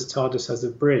Partheus's TARDIS has a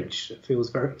bridge that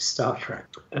feels very Star Trek.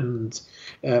 And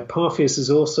Partheus is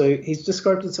also, he's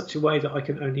described in such a way that I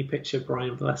can only picture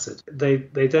Brian Blessed. They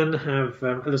then have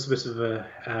a little bit of a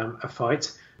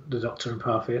fight, the Doctor and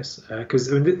Partheus, because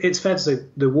it's fair to say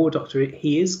the War Doctor,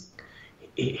 he's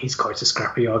quite a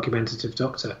scrappy, argumentative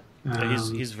Doctor.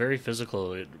 He's very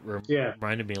physical. It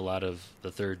reminded me a lot of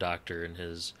the Third Doctor and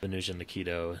his Venusian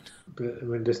Nikito. But I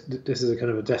mean, this is a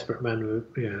kind of a desperate man who,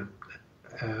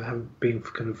 having been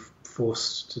kind of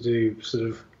forced to do sort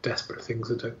of desperate things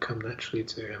that don't come naturally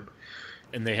to him.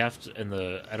 And they have to. And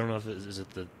I don't know if is it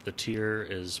the tier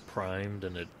is primed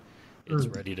and it's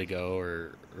ready to go,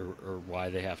 or why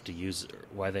they have to use it,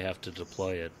 why they have to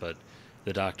deploy it. But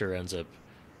the Doctor ends up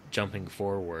jumping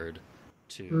forward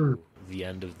to the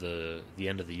end of the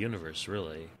universe,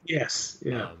 really. Yes,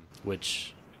 yeah.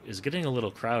 Which is getting a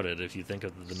little crowded if you think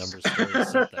of the number of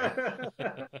stories set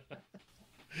there.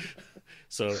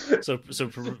 So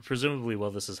presumably,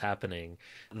 while this is happening,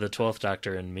 the 12th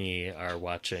Doctor and me are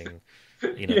watching,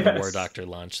 the War Doctor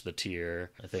launch the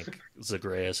tier. I think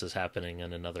Zagreus is happening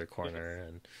in another corner,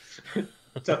 and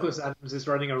Douglas Adams is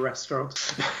running a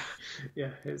restaurant.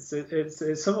 Yeah, it's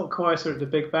somewhat quieter at the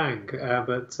Big Bang,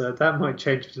 but that might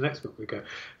change for the next book we go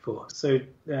for. So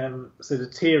the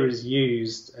tier is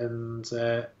used, and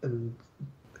there's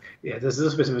a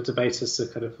little bit of a debate as to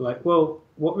kind of like, well,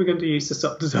 what are we going to use to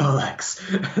stop the Daleks?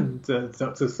 And the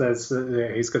Doctor says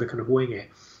he's going to kind of wing it,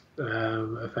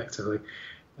 effectively.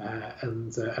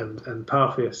 And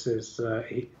Parpheus is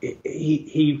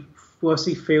he whilst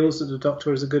he feels that the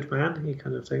Doctor is a good man, he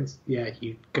kind of thinks, yeah,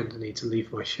 you're going to need to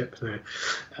leave my ship now.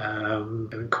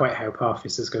 And quite how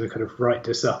Parpheus is going to kind of write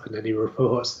this up in any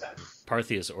reports.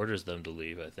 Partheus orders them to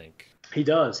leave, I think. He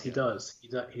does. He does.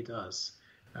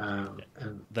 And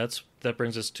that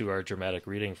brings us to our dramatic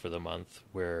reading for the month,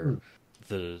 where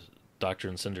the Doctor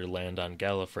and Cinder land on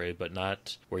Gallifrey, but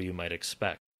not where you might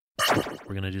expect.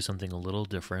 We're going to do something a little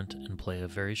different and play a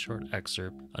very short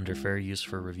excerpt under fair use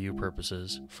for review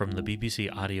purposes from the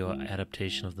BBC audio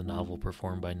adaptation of the novel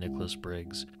performed by Nicholas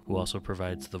Briggs, who also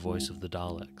provides the voice of the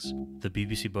Daleks. The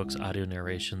BBC Books audio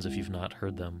narrations, if you've not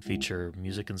heard them, feature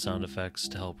music and sound effects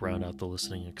to help round out the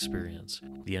listening experience.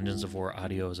 The Engines of War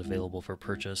audio is available for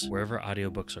purchase wherever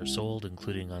audiobooks are sold,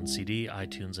 including on CD,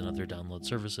 iTunes, and other download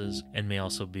services, and may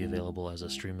also be available as a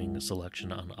streaming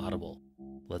selection on Audible.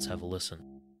 Let's have a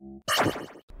listen.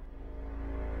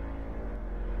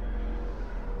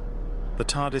 The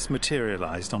TARDIS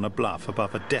materialized on a bluff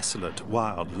above a desolate,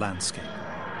 wild landscape.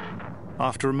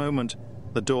 After a moment,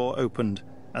 the door opened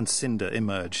and Cinder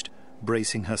emerged,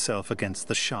 bracing herself against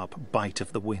the sharp bite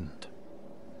of the wind.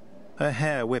 Her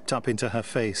hair whipped up into her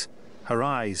face, her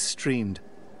eyes streamed,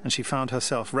 and she found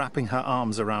herself wrapping her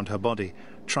arms around her body,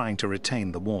 trying to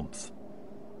retain the warmth.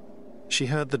 She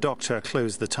heard the Doctor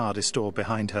close the TARDIS door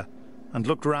behind her, and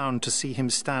looked round to see him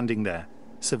standing there,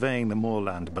 surveying the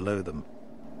moorland below them.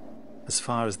 As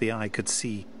far as the eye could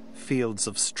see, fields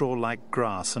of straw-like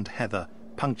grass and heather,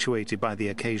 punctuated by the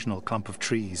occasional clump of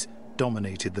trees,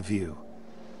 dominated the view.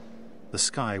 The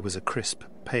sky was a crisp,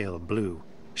 pale blue,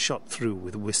 shot through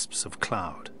with wisps of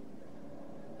cloud.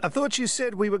 "I thought you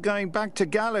said we were going back to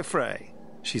Gallifrey,"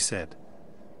 she said.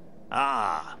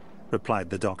 "Ah," replied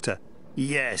the Doctor.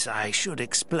 "Yes, I should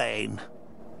explain."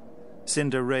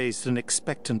 Cinder raised an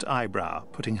expectant eyebrow,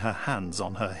 putting her hands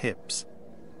on her hips.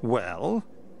 "Well?"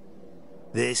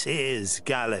 "This is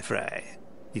Gallifrey,"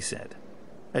 he said.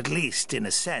 "At least in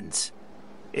a sense.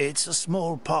 It's a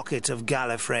small pocket of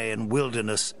Gallifreyan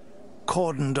wilderness,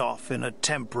 cordoned off in a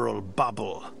temporal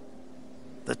bubble.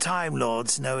 The Time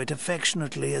Lords know it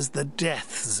affectionately as the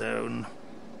Death Zone."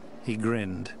 He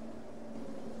grinned.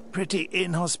 "Pretty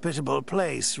inhospitable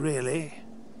place, really,"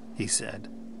 he said.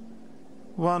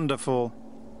 "Wonderful,"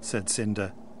 said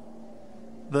Cinder.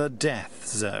 "The Death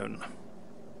Zone."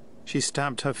 She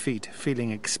stamped her feet,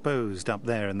 feeling exposed up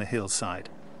there in the hillside.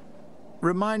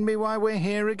 "Remind me why we're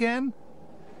here again?"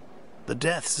 "The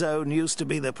Death Zone used to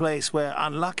be the place where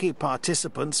unlucky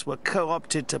participants were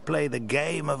co-opted to play the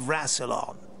game of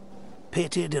Rassilon,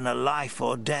 pitted in a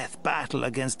life-or-death battle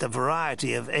against a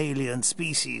variety of alien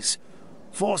species,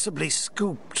 forcibly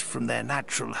scooped from their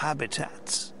natural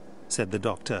habitats," said the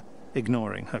Doctor,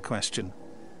 ignoring her question.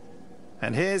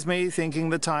 "And here's me thinking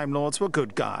the Time Lords were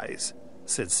good guys,"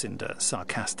 said Cinder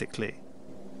sarcastically.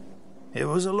 "It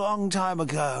was a long time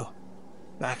ago,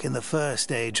 back in the first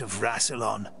age of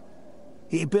Rassilon.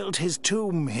 He built his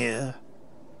tomb here."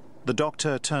 The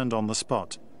Doctor turned on the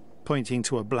spot, pointing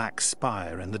to a black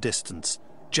spire in the distance,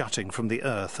 jutting from the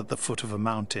earth at the foot of a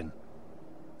mountain.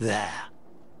 "There,"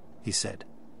 he said.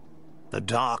 "The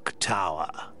Dark Tower."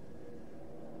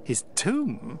 "His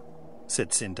tomb?"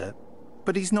 said Cinder.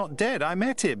 "But he's not dead. I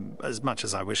met him, as much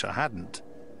as I wish I hadn't."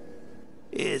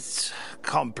 "It's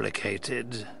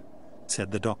complicated,"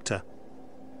 said the Doctor.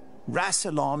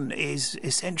 "Rassilon is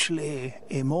essentially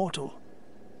immortal.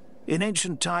 In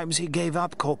ancient times he gave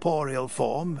up corporeal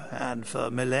form, and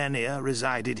for millennia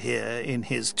resided here in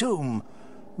his tomb,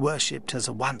 worshipped as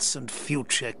a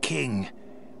once-and-future king.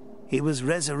 He was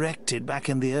resurrected back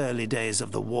in the early days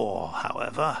of the war,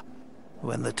 however,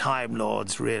 when the Time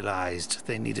Lords realized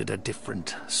they needed a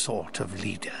different sort of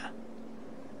leader."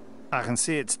 "I can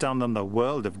see it's done them the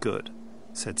world of good,"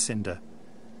 said Cinder.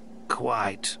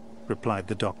 "Quite," replied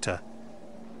the Doctor.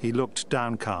 He looked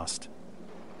downcast.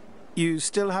 "You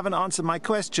still haven't answered my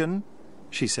question,"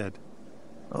 she said.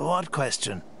 "What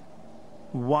question?"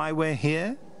 "Why we're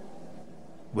here?"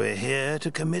 "We're here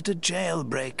to commit a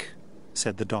jailbreak,"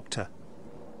 said the Doctor.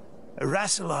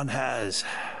 "Rassilon has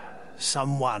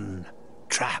someone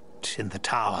trapped in the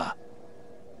tower.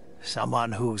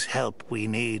 Someone whose help we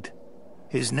need.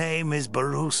 His name is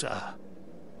Barusa.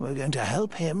 We're going to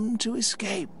help him to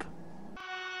escape."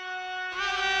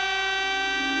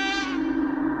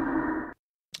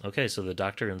 Okay, so the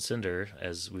Doctor and Cinder,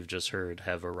 as we've just heard,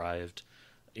 have arrived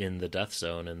in the Death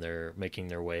Zone, and they're making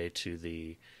their way to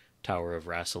the Tower of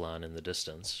Rassilon in the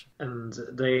distance. And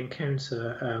they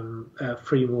encounter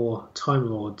three more Time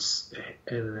Lords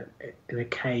in a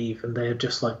cave, and they're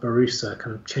just like Barusa,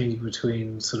 kind of changing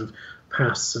between sort of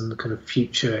past and kind of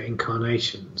future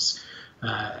incarnations.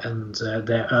 and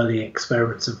their early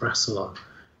experiments of Rassilon.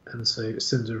 And so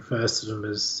Cinder refers to them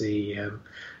as the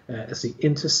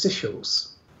interstitials.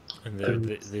 And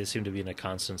they seem to be in a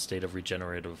constant state of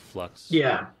regenerative flux.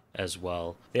 Yeah. As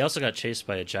well. They also got chased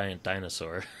by a giant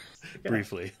dinosaur,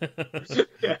 briefly.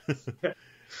 Yeah.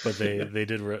 But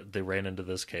they ran into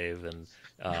this cave, and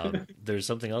there's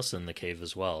something else in the cave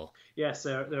as well. Yes,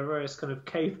 there are various kind of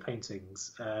cave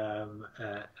paintings,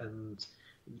 and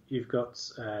you've got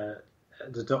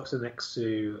the Doctor next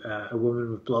to a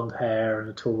woman with blonde hair and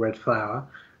a tall red flower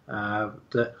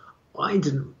that I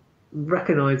didn't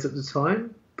recognise at the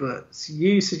time. But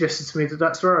you suggested to me that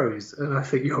that's Rose, and I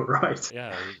think you're right.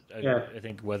 Yeah, I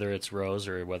think whether it's Rose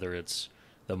or whether it's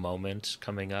the moment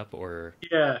coming up, or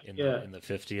in the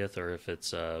 50th, or if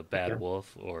it's Bad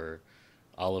Wolf, or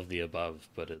all of the above.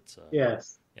 But it's I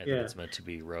think it's meant to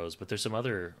be Rose. But there's some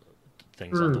other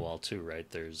things on the wall too, right?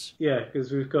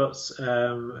 Because we've got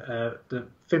the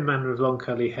Thin Man with long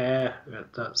curly hair.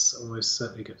 That's almost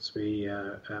certainly got to be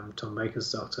Tom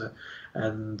Baker's Doctor,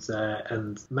 and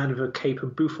Man with a cape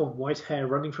and bouffant white hair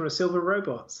running from a silver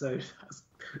robot. So that's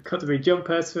got to be John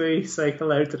Pertwee say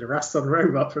hello to the Raston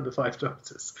robot from the Five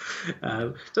Doctors.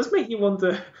 Does make you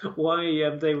wonder why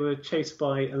they were chased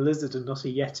by a lizard and not a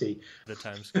yeti. The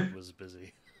time skip was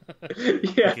busy,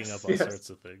 picking up all sorts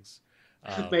of things.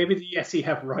 Maybe the Yeti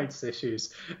have rights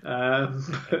issues. That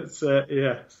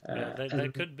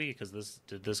could be, because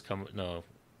this came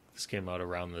out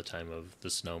around the time of the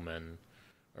Snowmen,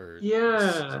 or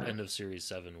end of Series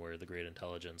 7, where the Great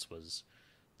Intelligence was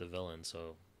the villain.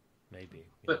 So maybe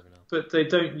you never know. But they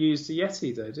don't use the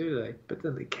Yeti though, do they? But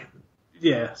then they can.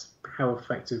 Yes, how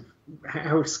effective,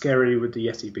 how scary would the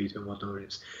Yeti be to a modern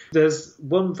audience? There's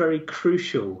one very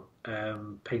crucial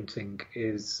painting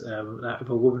is that of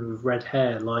a woman with red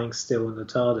hair lying still in the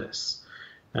TARDIS,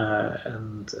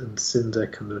 and Cinder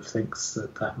kind of thinks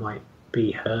that might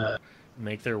be her.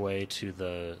 Make their way to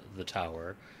the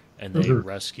tower, and they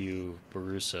rescue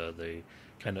Barusa.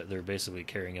 They're basically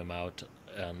carrying him out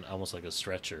on almost like a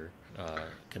stretcher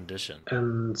condition.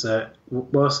 And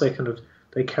whilst they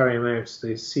carry him out,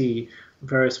 they see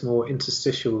various more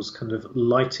interstitials kind of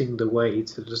lighting the way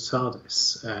to the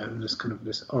TARDIS,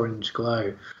 this orange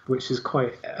glow, which is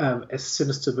quite a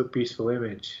sinister but beautiful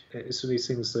image. It's one of these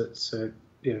things that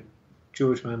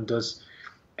George Mann does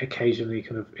occasionally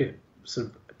sort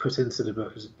of put into the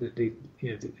book,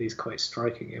 these quite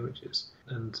striking images.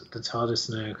 And the TARDIS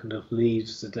now kind of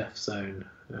leaves the death zone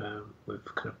with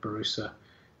kind of Barusa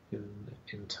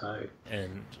in tow.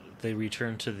 And they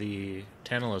return to the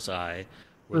Tantalus Eye,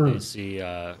 where they see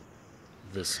a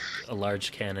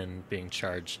large cannon being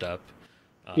charged up.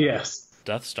 Yes.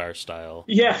 Death Star style.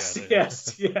 Yes.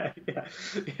 It's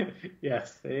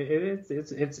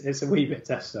a wee bit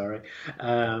Death Star.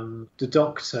 The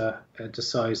Doctor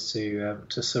decides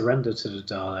to surrender to the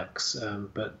Daleks,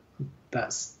 but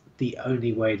that's the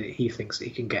only way that he thinks that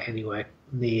he can get anywhere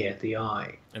near the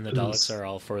eye. And the Daleks are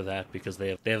all for that, because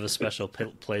they have a special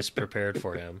place prepared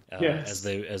for him, as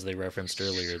they referenced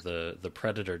earlier, the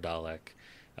Predator Dalek.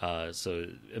 So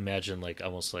imagine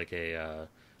almost like a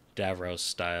Davros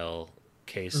style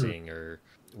casing, or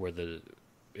where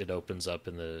it opens up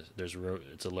and there's room.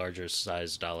 It's a larger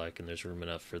size Dalek, and there's room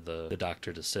enough for the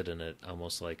Doctor to sit in it,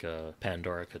 almost like a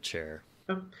Pandorica chair.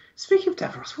 Speaking of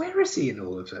Davros, where is he in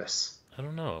all of this? I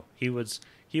don't know. He was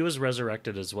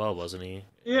resurrected as well, wasn't he?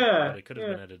 Yeah. But it could have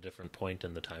been at a different point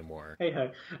in the Time War. Hey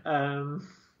ho.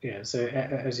 So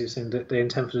as you were saying, they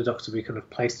intend for the Doctor to be kind of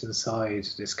placed inside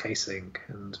this casing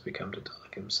and become the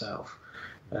Dalek himself.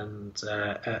 And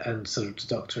sort of the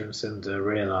Doctor and Cinder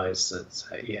realise that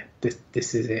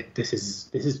this is it. This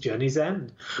is Journey's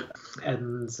End.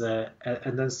 And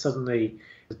then suddenly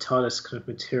the TARDIS kind of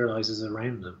materialises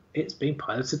around them. It's being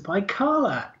piloted by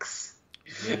Karlax.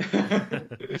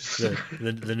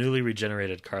 the newly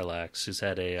regenerated Karlax, who's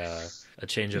had a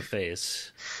change of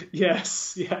face.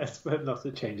 Yes, but not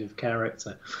a change of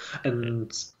character,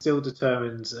 and still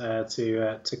determined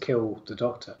to kill the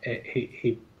Doctor.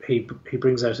 He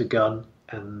brings out a gun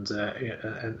and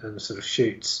sort of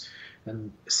shoots,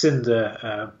 and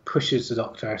Cinder pushes the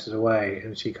Doctor out of the way,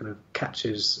 and she kind of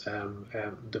catches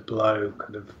the blow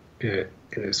kind of in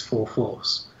its full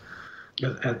force,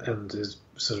 and is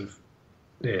sort of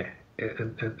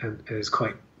and is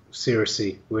quite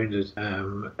seriously wounded,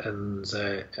 and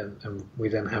we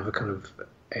then have a kind of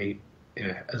a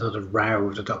sort of row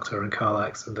with the Doctor and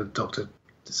Karlax, and the Doctor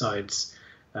decides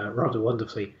rather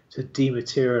wonderfully to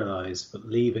dematerialise, but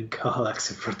leaving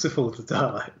Karlax in front of all the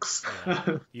Daleks.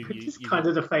 It's kind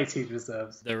of the fate he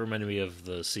deserves. That reminded me of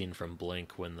the scene from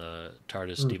Blink when the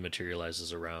TARDIS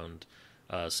dematerializes around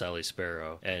Sally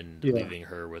Sparrow, and Yeah. leaving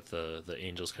her with the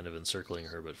angels kind of encircling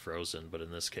her but frozen. But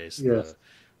in this case, Yes.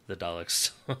 the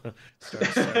Daleks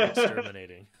start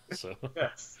exterminating. So,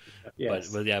 Yes.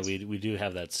 Yes. but yeah, we do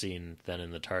have that scene then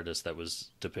in the TARDIS that was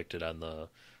depicted on the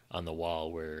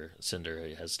wall where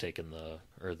Cinder has taken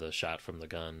the shot from the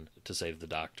gun to save the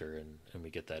Doctor, and we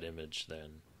get that image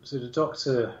then. So the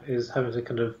Doctor is having to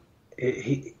kind of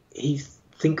he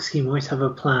thinks he might have a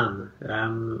plan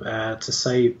to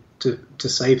save her,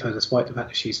 despite the fact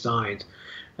that she's died,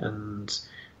 and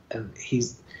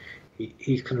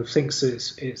he kind of thinks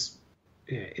it's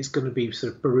going to be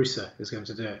sort of Barusa is going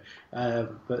to do it.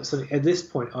 But so at this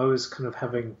point, I was kind of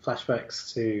having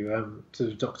flashbacks to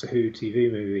the Doctor Who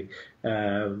TV movie,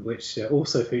 which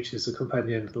also features a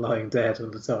companion lying dead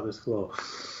on the TARDIS floor.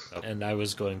 And I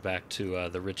was going back to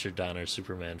the Richard Donner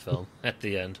Superman film at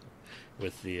the end,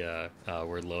 with the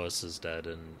where Lois is dead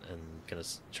and kind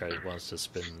of wants to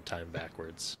spin time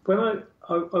backwards. When I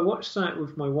watched that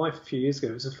with my wife a few years ago,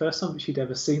 it was the first time that she'd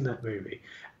ever seen that movie,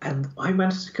 and I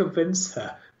managed to convince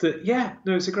her that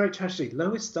it's a great tragedy.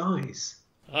 Lois dies.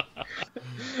 We've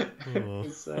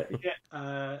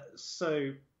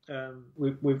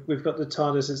got the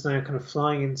TARDIS. It's now kind of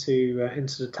flying into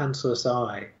the Tantalus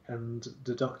Eye, and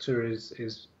the Doctor is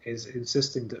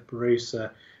insisting that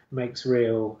Barusa makes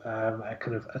real a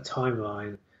kind of a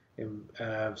timeline in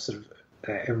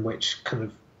in which kind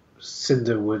of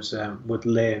Cinder would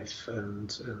live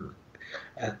and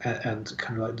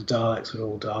kind of like the Daleks would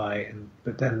all die,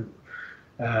 but then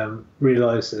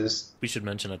realizes. We should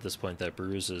mention at this point that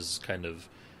Barusa is kind of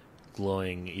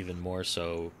glowing even more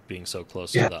so, being so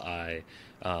close to the eye.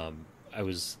 I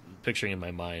was picturing in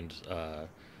my mind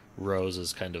Rose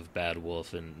as kind of Bad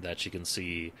Wolf, and that she can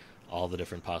see all the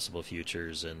different possible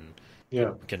futures and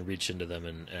can reach into them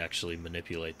and actually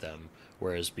manipulate them.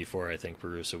 Whereas before, I think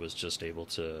Barusa was just able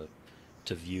to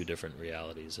view different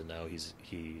realities, and now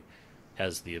he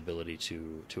has the ability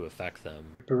to affect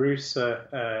them.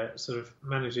 Barusa sort of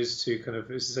manages to kind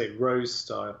of, as you say, Rose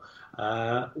style,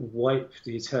 wipe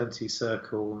the Eternity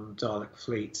Circle and Dalek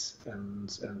fleet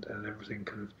and everything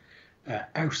kind of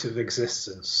out of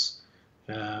existence.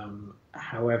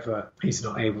 However, he's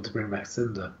not able to bring back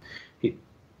Cinder.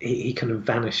 He kind of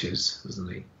vanishes,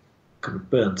 doesn't he? Kind of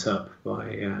burnt up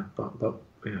by all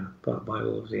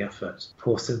of the effort.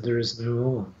 Poor Cinder is no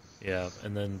more. Yeah,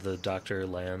 and then the Doctor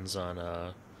lands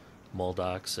on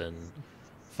Muldox and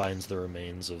finds the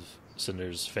remains of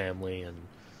Cinder's family, and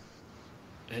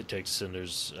it takes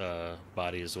Cinder's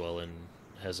body as well and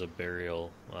has a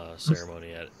burial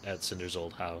ceremony at Cinder's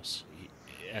old house.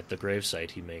 At the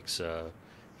gravesite, he makes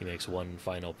one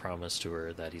final promise to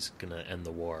her that he's going to end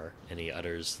the war, and he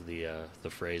utters the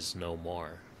phrase "no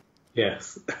more."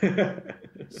 Yes.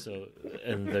 So,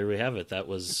 and there we have it. That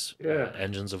was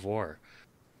Engines of War.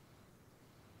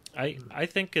 I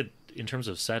think it, in terms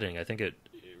of setting, I think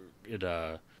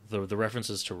the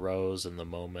references to Rose and the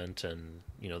moment and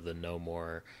the no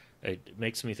more, it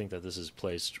makes me think that this is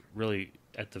placed really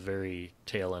at the very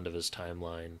tail end of his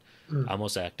timeline,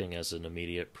 almost acting as an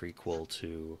immediate prequel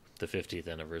to the 50th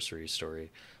anniversary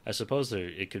story. I suppose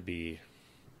it could be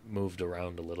moved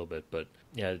around a little bit, but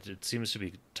yeah, it seems to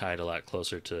be tied a lot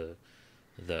closer to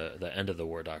the end of the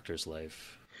War Doctor's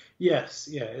life. Yes,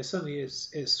 yeah, it certainly is.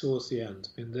 It's towards the end.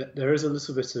 I mean, there is a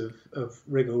little bit of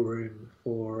wriggle room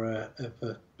for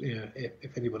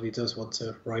if anybody does want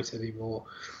to write any more.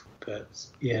 But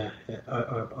yeah,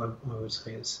 I would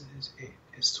say it's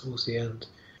towards the end.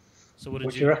 So what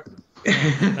did you reckon?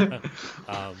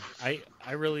 I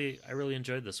really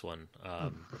enjoyed this one.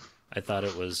 I thought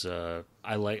it was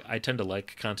I tend to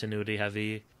like continuity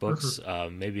heavy books.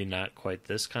 Maybe not quite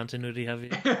this continuity heavy,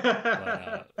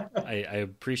 but I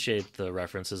appreciate the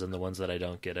references, and the ones that I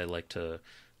don't get, I like to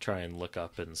try and look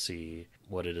up and see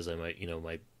what it is I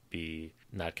might be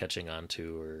not catching on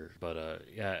to. But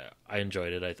I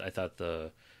enjoyed it. I thought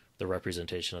the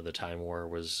representation of the Time War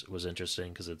was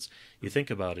interesting, because you think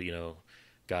about it,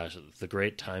 gosh, the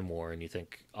Great Time War, and you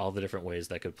think all the different ways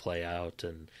that could play out,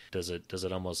 and does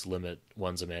it almost limit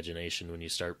one's imagination when you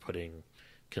start putting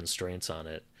constraints on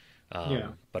it?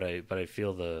 But I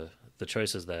feel the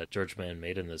choices that George Mann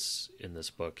made in this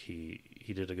book, he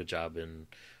did a good job in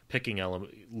picking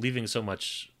leaving so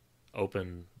much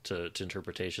open to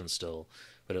interpretation still,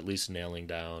 but at least nailing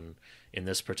down in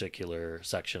this particular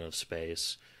section of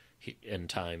space and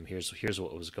time, here's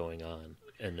what was going on,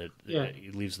 and it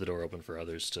leaves the door open for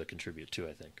others to contribute too,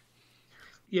 I think.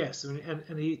 Yes, I mean,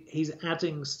 and he's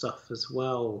adding stuff as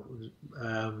well,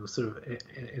 sort of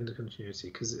in the continuity,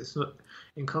 because it's not,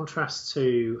 in contrast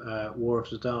to War of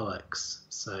the Daleks,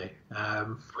 say,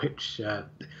 which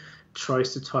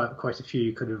tries to tie up quite a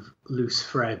few kind of loose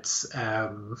threads,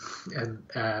 and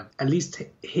at least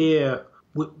here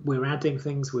we're adding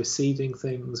things, we're seeding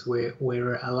things,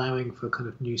 we're allowing for kind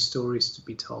of new stories to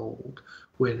be told,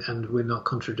 and we're not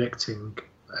contradicting,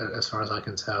 as far as I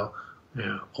can tell,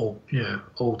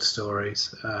 old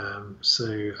stories.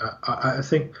 So I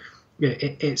think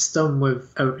it's done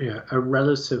with a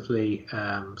relatively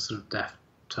sort of deft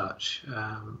touch,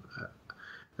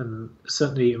 and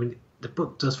certainly, I mean, the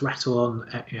book does rattle on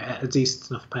at a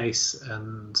decent enough pace,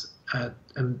 and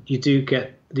you do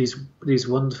get these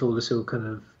wonderful little kind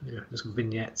of little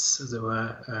vignettes, as it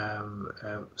were,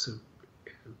 sort of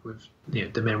with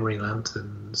the memory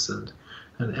lanterns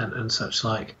and such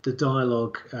like. The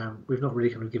dialogue, we've not really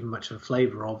kind of given much of a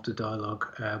flavour of the dialogue,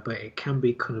 but it can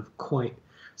be kind of quite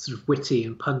sort of witty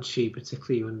and punchy,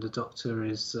 particularly when the Doctor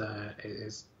is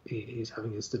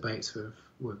having his debates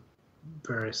with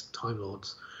various Time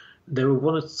Lords. There were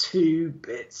one or two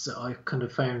bits that I kind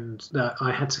of found that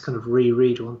I had to kind of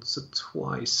reread once or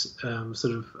twice,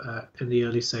 sort of in the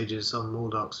early stages on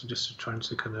Mordox, just trying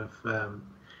to kind of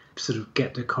sort of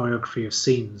get the choreography of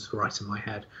scenes right in my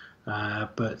head.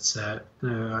 But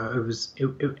no, it was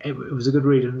a good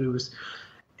read, and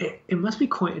it must be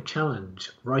quite a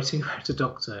challenge writing about a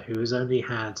Doctor who has only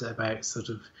had about sort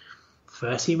of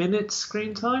 30 minutes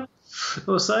screen time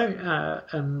or so,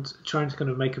 and trying to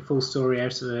kind of make a full story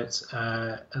out of it,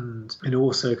 and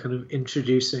also kind of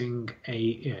introducing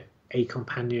a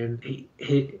companion.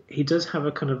 He does have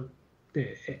a kind of,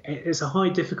 it's a high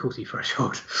difficulty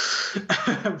threshold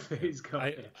for his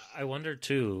companion. I wonder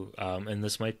too, and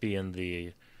this might be in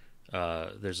the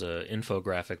there's a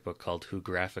infographic book called Who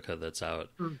Graphica that's out.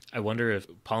 I wonder if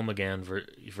Paul McGann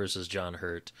versus John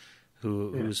Hurt,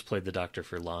 who's played the Doctor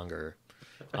for longer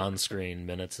on screen,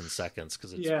 minutes and seconds,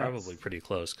 because it's probably pretty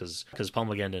close, because Paul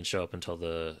McGann didn't show up until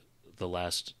the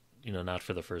last, not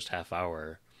for the first half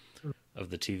hour of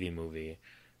the TV movie.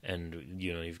 And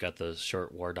you've got the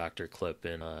short War Doctor clip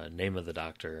in Name of the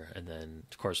Doctor, and then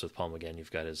of course with Paul McGann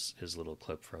you've got his little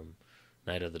clip from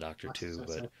Night of the Doctor too.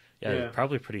 But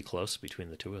probably pretty close between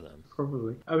the two of them.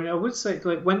 Probably. I mean, I would say,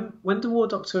 like, when the War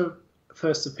Doctor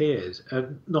first appeared,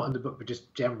 not in the book but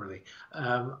just generally,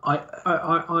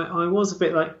 I was a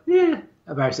bit like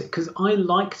about it, because I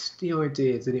liked the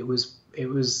idea that it was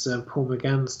Paul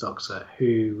McGann's Doctor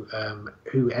who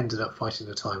ended up fighting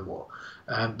the Time War.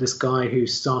 This guy who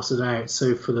started out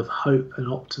so full of hope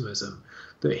and optimism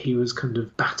that he was kind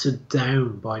of battered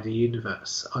down by the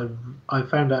universe. I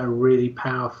found that a really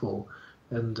powerful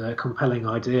and compelling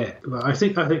idea. Well, I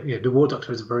think the War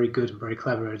Doctor is a very good and very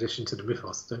clever addition to the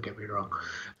mythos. Don't get me wrong.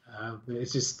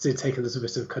 It's just to take a little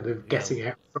bit of kind of getting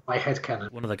out from my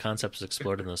headcanon. One of the concepts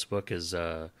explored in this book is,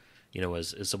 as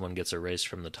someone gets erased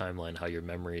from the timeline, how your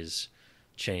memories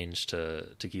change to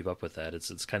keep up with that.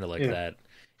 It's kind of like that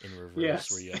in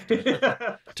reverse, where you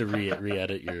have to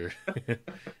re-edit your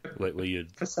what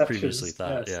you'd previously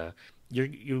thought. Yes. Yeah,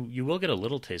 you will get a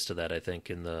little taste of that, I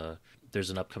think. There's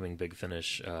an upcoming Big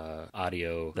Finish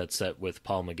audio that's set with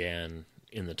Paul McGann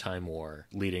in the Time War,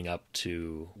 leading up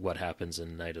to what happens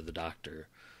in Night of the Doctor.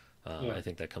 I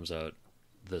think that comes out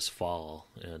this fall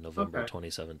in November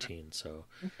 2017. So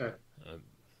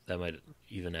that might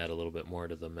even add a little bit more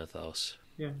to the mythos.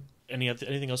 Yeah.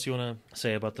 Anything else you want to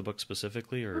say about the book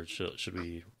specifically, or should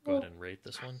we go ahead and rate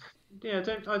this one? Yeah,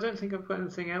 I don't think I've got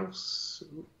anything else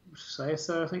to say.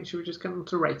 So I think should we just get on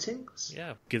to ratings?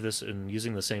 Yeah, give this, and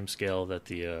using the same scale that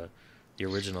the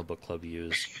original book club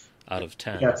used, out of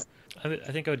 10. Yes.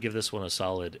 I think I would give this one a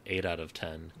solid 8 out of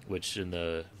 10, which in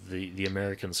the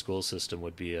American school system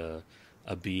would be a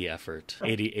B effort,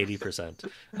 80%.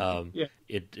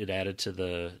 It added to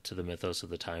the mythos of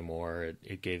the Time War.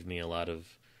 It gave me a lot of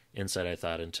insight, I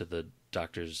thought, into the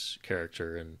Doctor's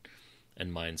character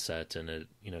and mindset, and it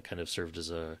kind of served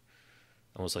as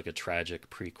almost like a tragic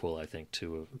prequel, I think,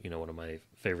 to one of my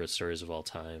favorite stories of all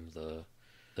time, the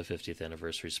 50th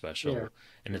anniversary special.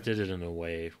 And it did it in a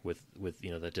way with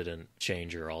that didn't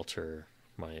change or alter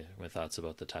my thoughts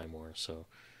about the Time War. So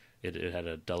it had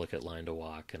a delicate line to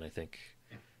walk, and I think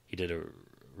he did a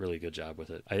really good job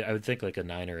with it. I would think like a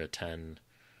 9 or a 10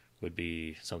 would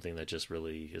be something that just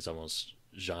really is almost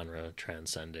genre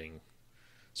transcending,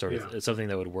 sort of. It's something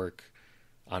that would work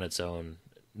on its own,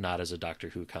 not as a Doctor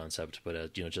Who concept,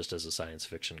 but just as a science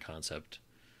fiction concept.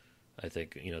 I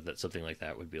think that something like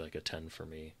that would be like a 10 for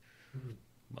me.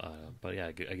 But yeah,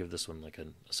 I give this one like a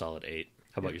solid 8.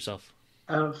 How about yourself?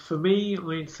 For me,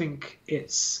 I think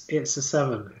it's a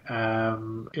 7.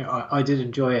 I did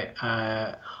enjoy it.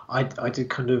 I did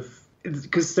kind of,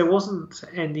 because there wasn't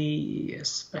any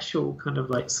special kind of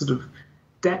like sort of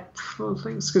depth on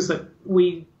things, because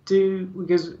we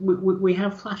because we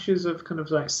have flashes of kind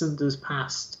of like Cinder's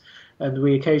past, and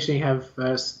we occasionally have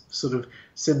sort of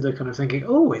Cinder kind of thinking,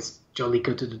 "Oh, it's jolly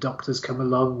good that the Doctor's come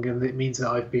along, and it means that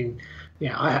I've been,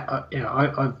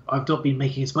 I've not been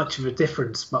making as much of a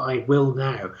difference, but I will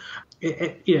now."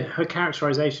 Her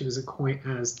characterization isn't quite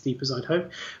as deep as I'd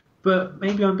hoped, but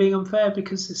maybe I'm being unfair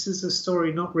because this is a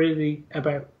story not really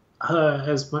about her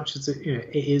as much as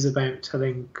it is about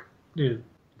telling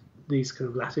these kind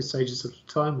of latter stages of the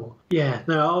Time War. Yeah,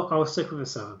 no, I'll stick with a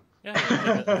 7. Yeah,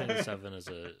 I think a 7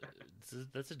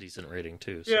 that's a decent rating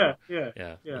too. So,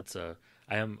 yeah. That's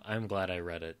I'm glad I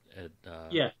read it. And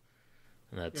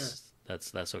that's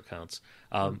what counts.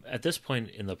 At this point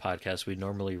in the podcast, we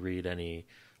normally read any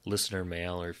listener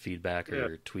mail or feedback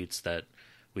or tweets that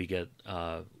we get.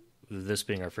 This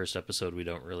being our first episode, we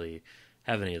don't really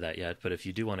have any of that yet. But if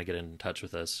you do want to get in touch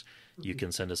with us, you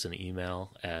can send us an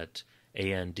email at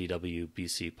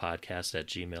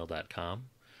andwbcpodcast@gmail.com,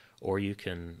 or you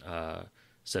can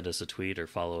send us a tweet or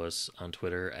follow us on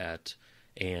Twitter at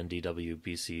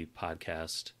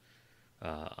andwbcpodcast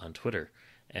on Twitter.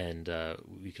 And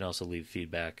you can also leave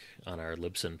feedback on our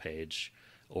Libsyn page,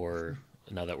 or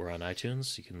now that we're on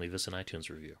iTunes, you can leave us an iTunes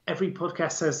review. Every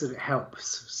podcast says that it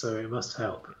helps, so it must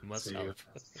help. It must help.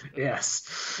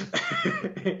 Yes.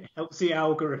 It helps the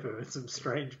algorithm in some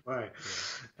strange way.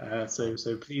 Yeah. So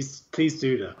please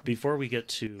do that. Before we get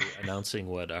to announcing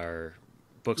what our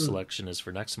book selection is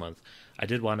for next month, I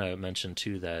did want to mention,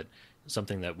 too, that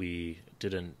something that we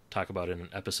didn't talk about in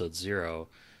episode 0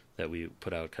 that we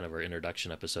put out, kind of our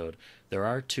introduction episode, there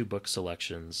are 2 book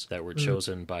selections that were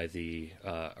chosen by the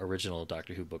original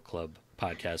Doctor Who Book Club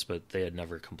podcast, but they had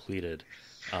never completed.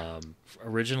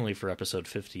 Originally for episode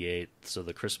 58, so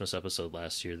the Christmas episode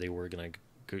last year, they were going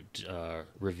to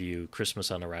review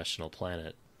Christmas on a Rational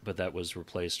Planet, but that was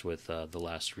replaced with The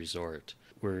Last Resort.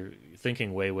 We're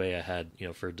thinking way ahead.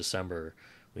 For December,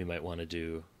 we might want to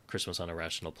do Christmas on a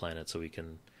Rational Planet so we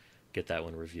can get that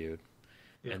one reviewed.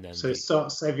 Yeah. And then so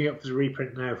start saving up for the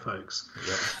reprint now, folks.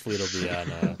 Yeah, hopefully it'll be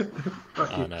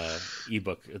on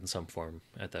ebook in some form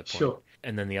at that point. Sure.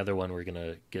 And then the other one we're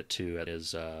gonna get to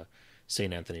is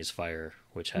St. Anthony's Fire,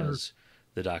 which has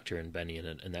the Doctor and Benny in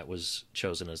it, and that was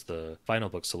chosen as the final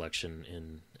book selection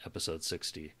in episode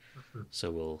 60. So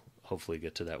we'll hopefully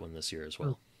get to that one this year as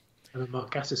well. And the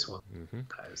Mark Gatiss one.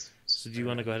 So do you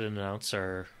want to go ahead and announce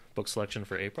our book selection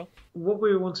for April? What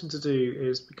we were wanting to do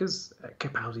is, because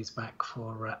Capaldi's back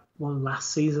for one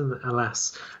last season,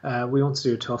 alas, we want to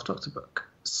do a 12th Doctor book.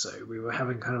 So we were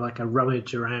having kind of like a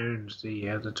rummage around the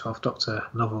 12th Doctor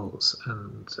novels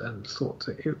and thought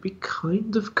that it would be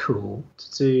kind of cool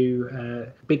to do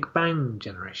Big Bang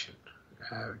Generation,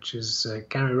 which is a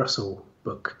Gary Russell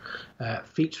book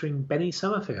featuring Benny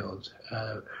Summerfield,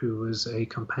 who was a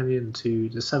companion to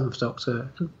the 7th Doctor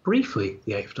and briefly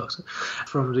the 8th Doctor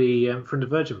from the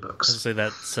Virgin books. I was gonna say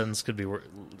that sentence could be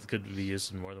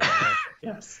used in more than one way.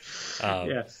 Yes.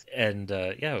 Yes. And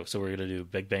so we're going to do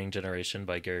Big Bang Generation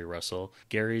by Gary Russell.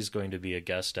 Gary's going to be a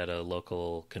guest at a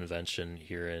local convention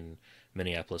here in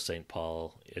Minneapolis, St.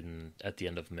 Paul at the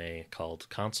end of May called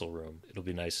Console Room. It'll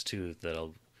be nice too that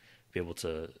I'll be able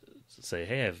to say,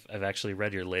 hey, I've actually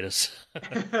read your latest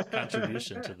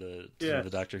contribution to the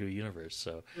Doctor Who universe.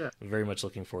 So I'm very much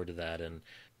looking forward to that, and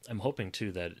I'm hoping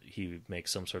too that he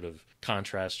makes some sort of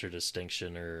contrast or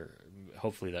distinction, or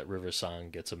hopefully that River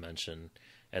Song gets a mention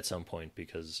at some point,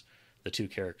 because the 2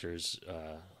 characters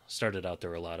started out, there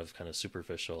were a lot of kind of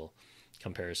superficial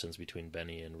comparisons between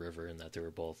Benny and River, in that they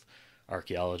were both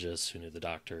archaeologists who knew the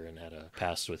Doctor and had a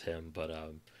past with him, but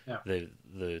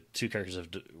the 2 characters have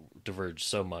diverged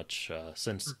so much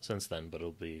since then, but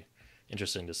it'll be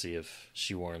interesting to see if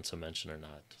she warrants a mention or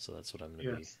not. So that's what I'm going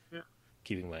to be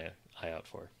keeping my eye out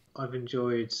for. I've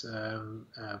enjoyed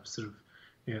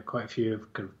quite a few of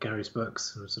Gary's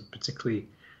books, and sort of particularly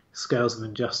Scales of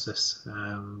Injustice,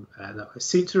 that I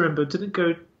seem to remember didn't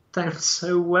go down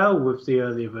so well with the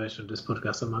earlier version of this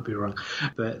podcast. I might be wrong,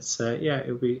 but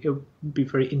it'll be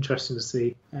very interesting to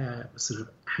see sort of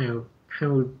how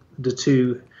the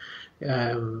 2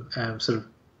 sort of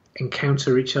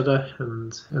encounter each other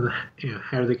and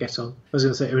how they get on. I was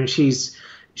going to say, I mean, she's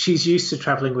used to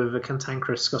travelling with a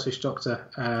cantankerous Scottish doctor,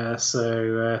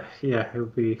 it'll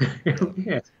be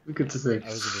good to see.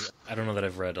 I don't know that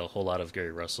I've read a whole lot of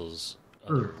Gary Russell's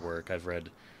other work. I've read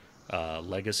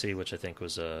Legacy, which I think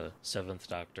was a 7th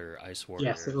Doctor Ice Warriors.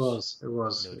 Yes, it was. No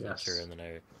adventure, and then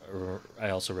I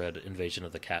also read Invasion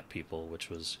of the Cat People, which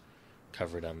was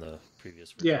covered on the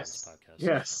previous version of this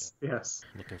podcast. Yes.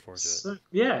 I'm looking forward to it.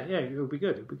 It'll be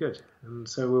good. And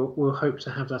so we'll hope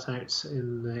to have that out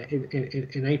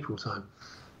in April time.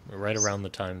 Right around the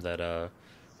time that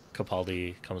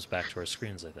Capaldi comes back to our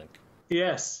screens, I think.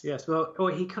 Yes. Well,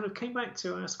 he kind of came back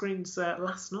to our screens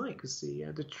last night because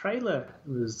the trailer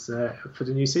was for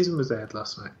the new season was aired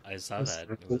last night. I saw that.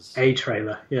 It was a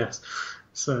trailer, yes.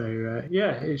 So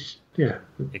it's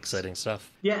exciting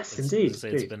stuff. Yes, indeed.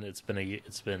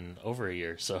 It's been over a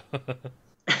year, so.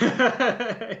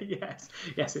 yes,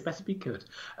 it better be good.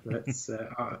 But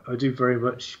I do very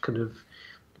much kind of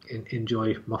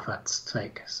enjoy Moffat's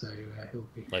take, so he'll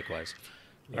be likewise.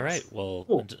 Yes. All right.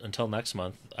 Well, until next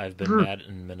month, I've been Matt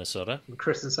in Minnesota. And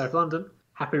Chris in South London.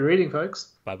 Happy reading,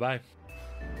 folks. Bye-bye.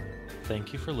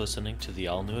 Thank you for listening to the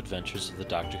all-new adventures of the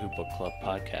Doctor Who Book Club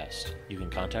podcast. You can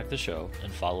contact the show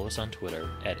and follow us on Twitter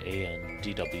at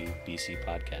ANDWBC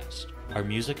Podcast. Our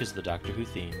music is the Doctor Who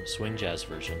theme, Swing Jazz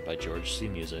version by George C.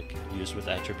 Music, used with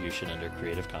attribution under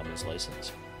Creative Commons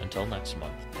license. Until next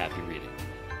month, happy reading.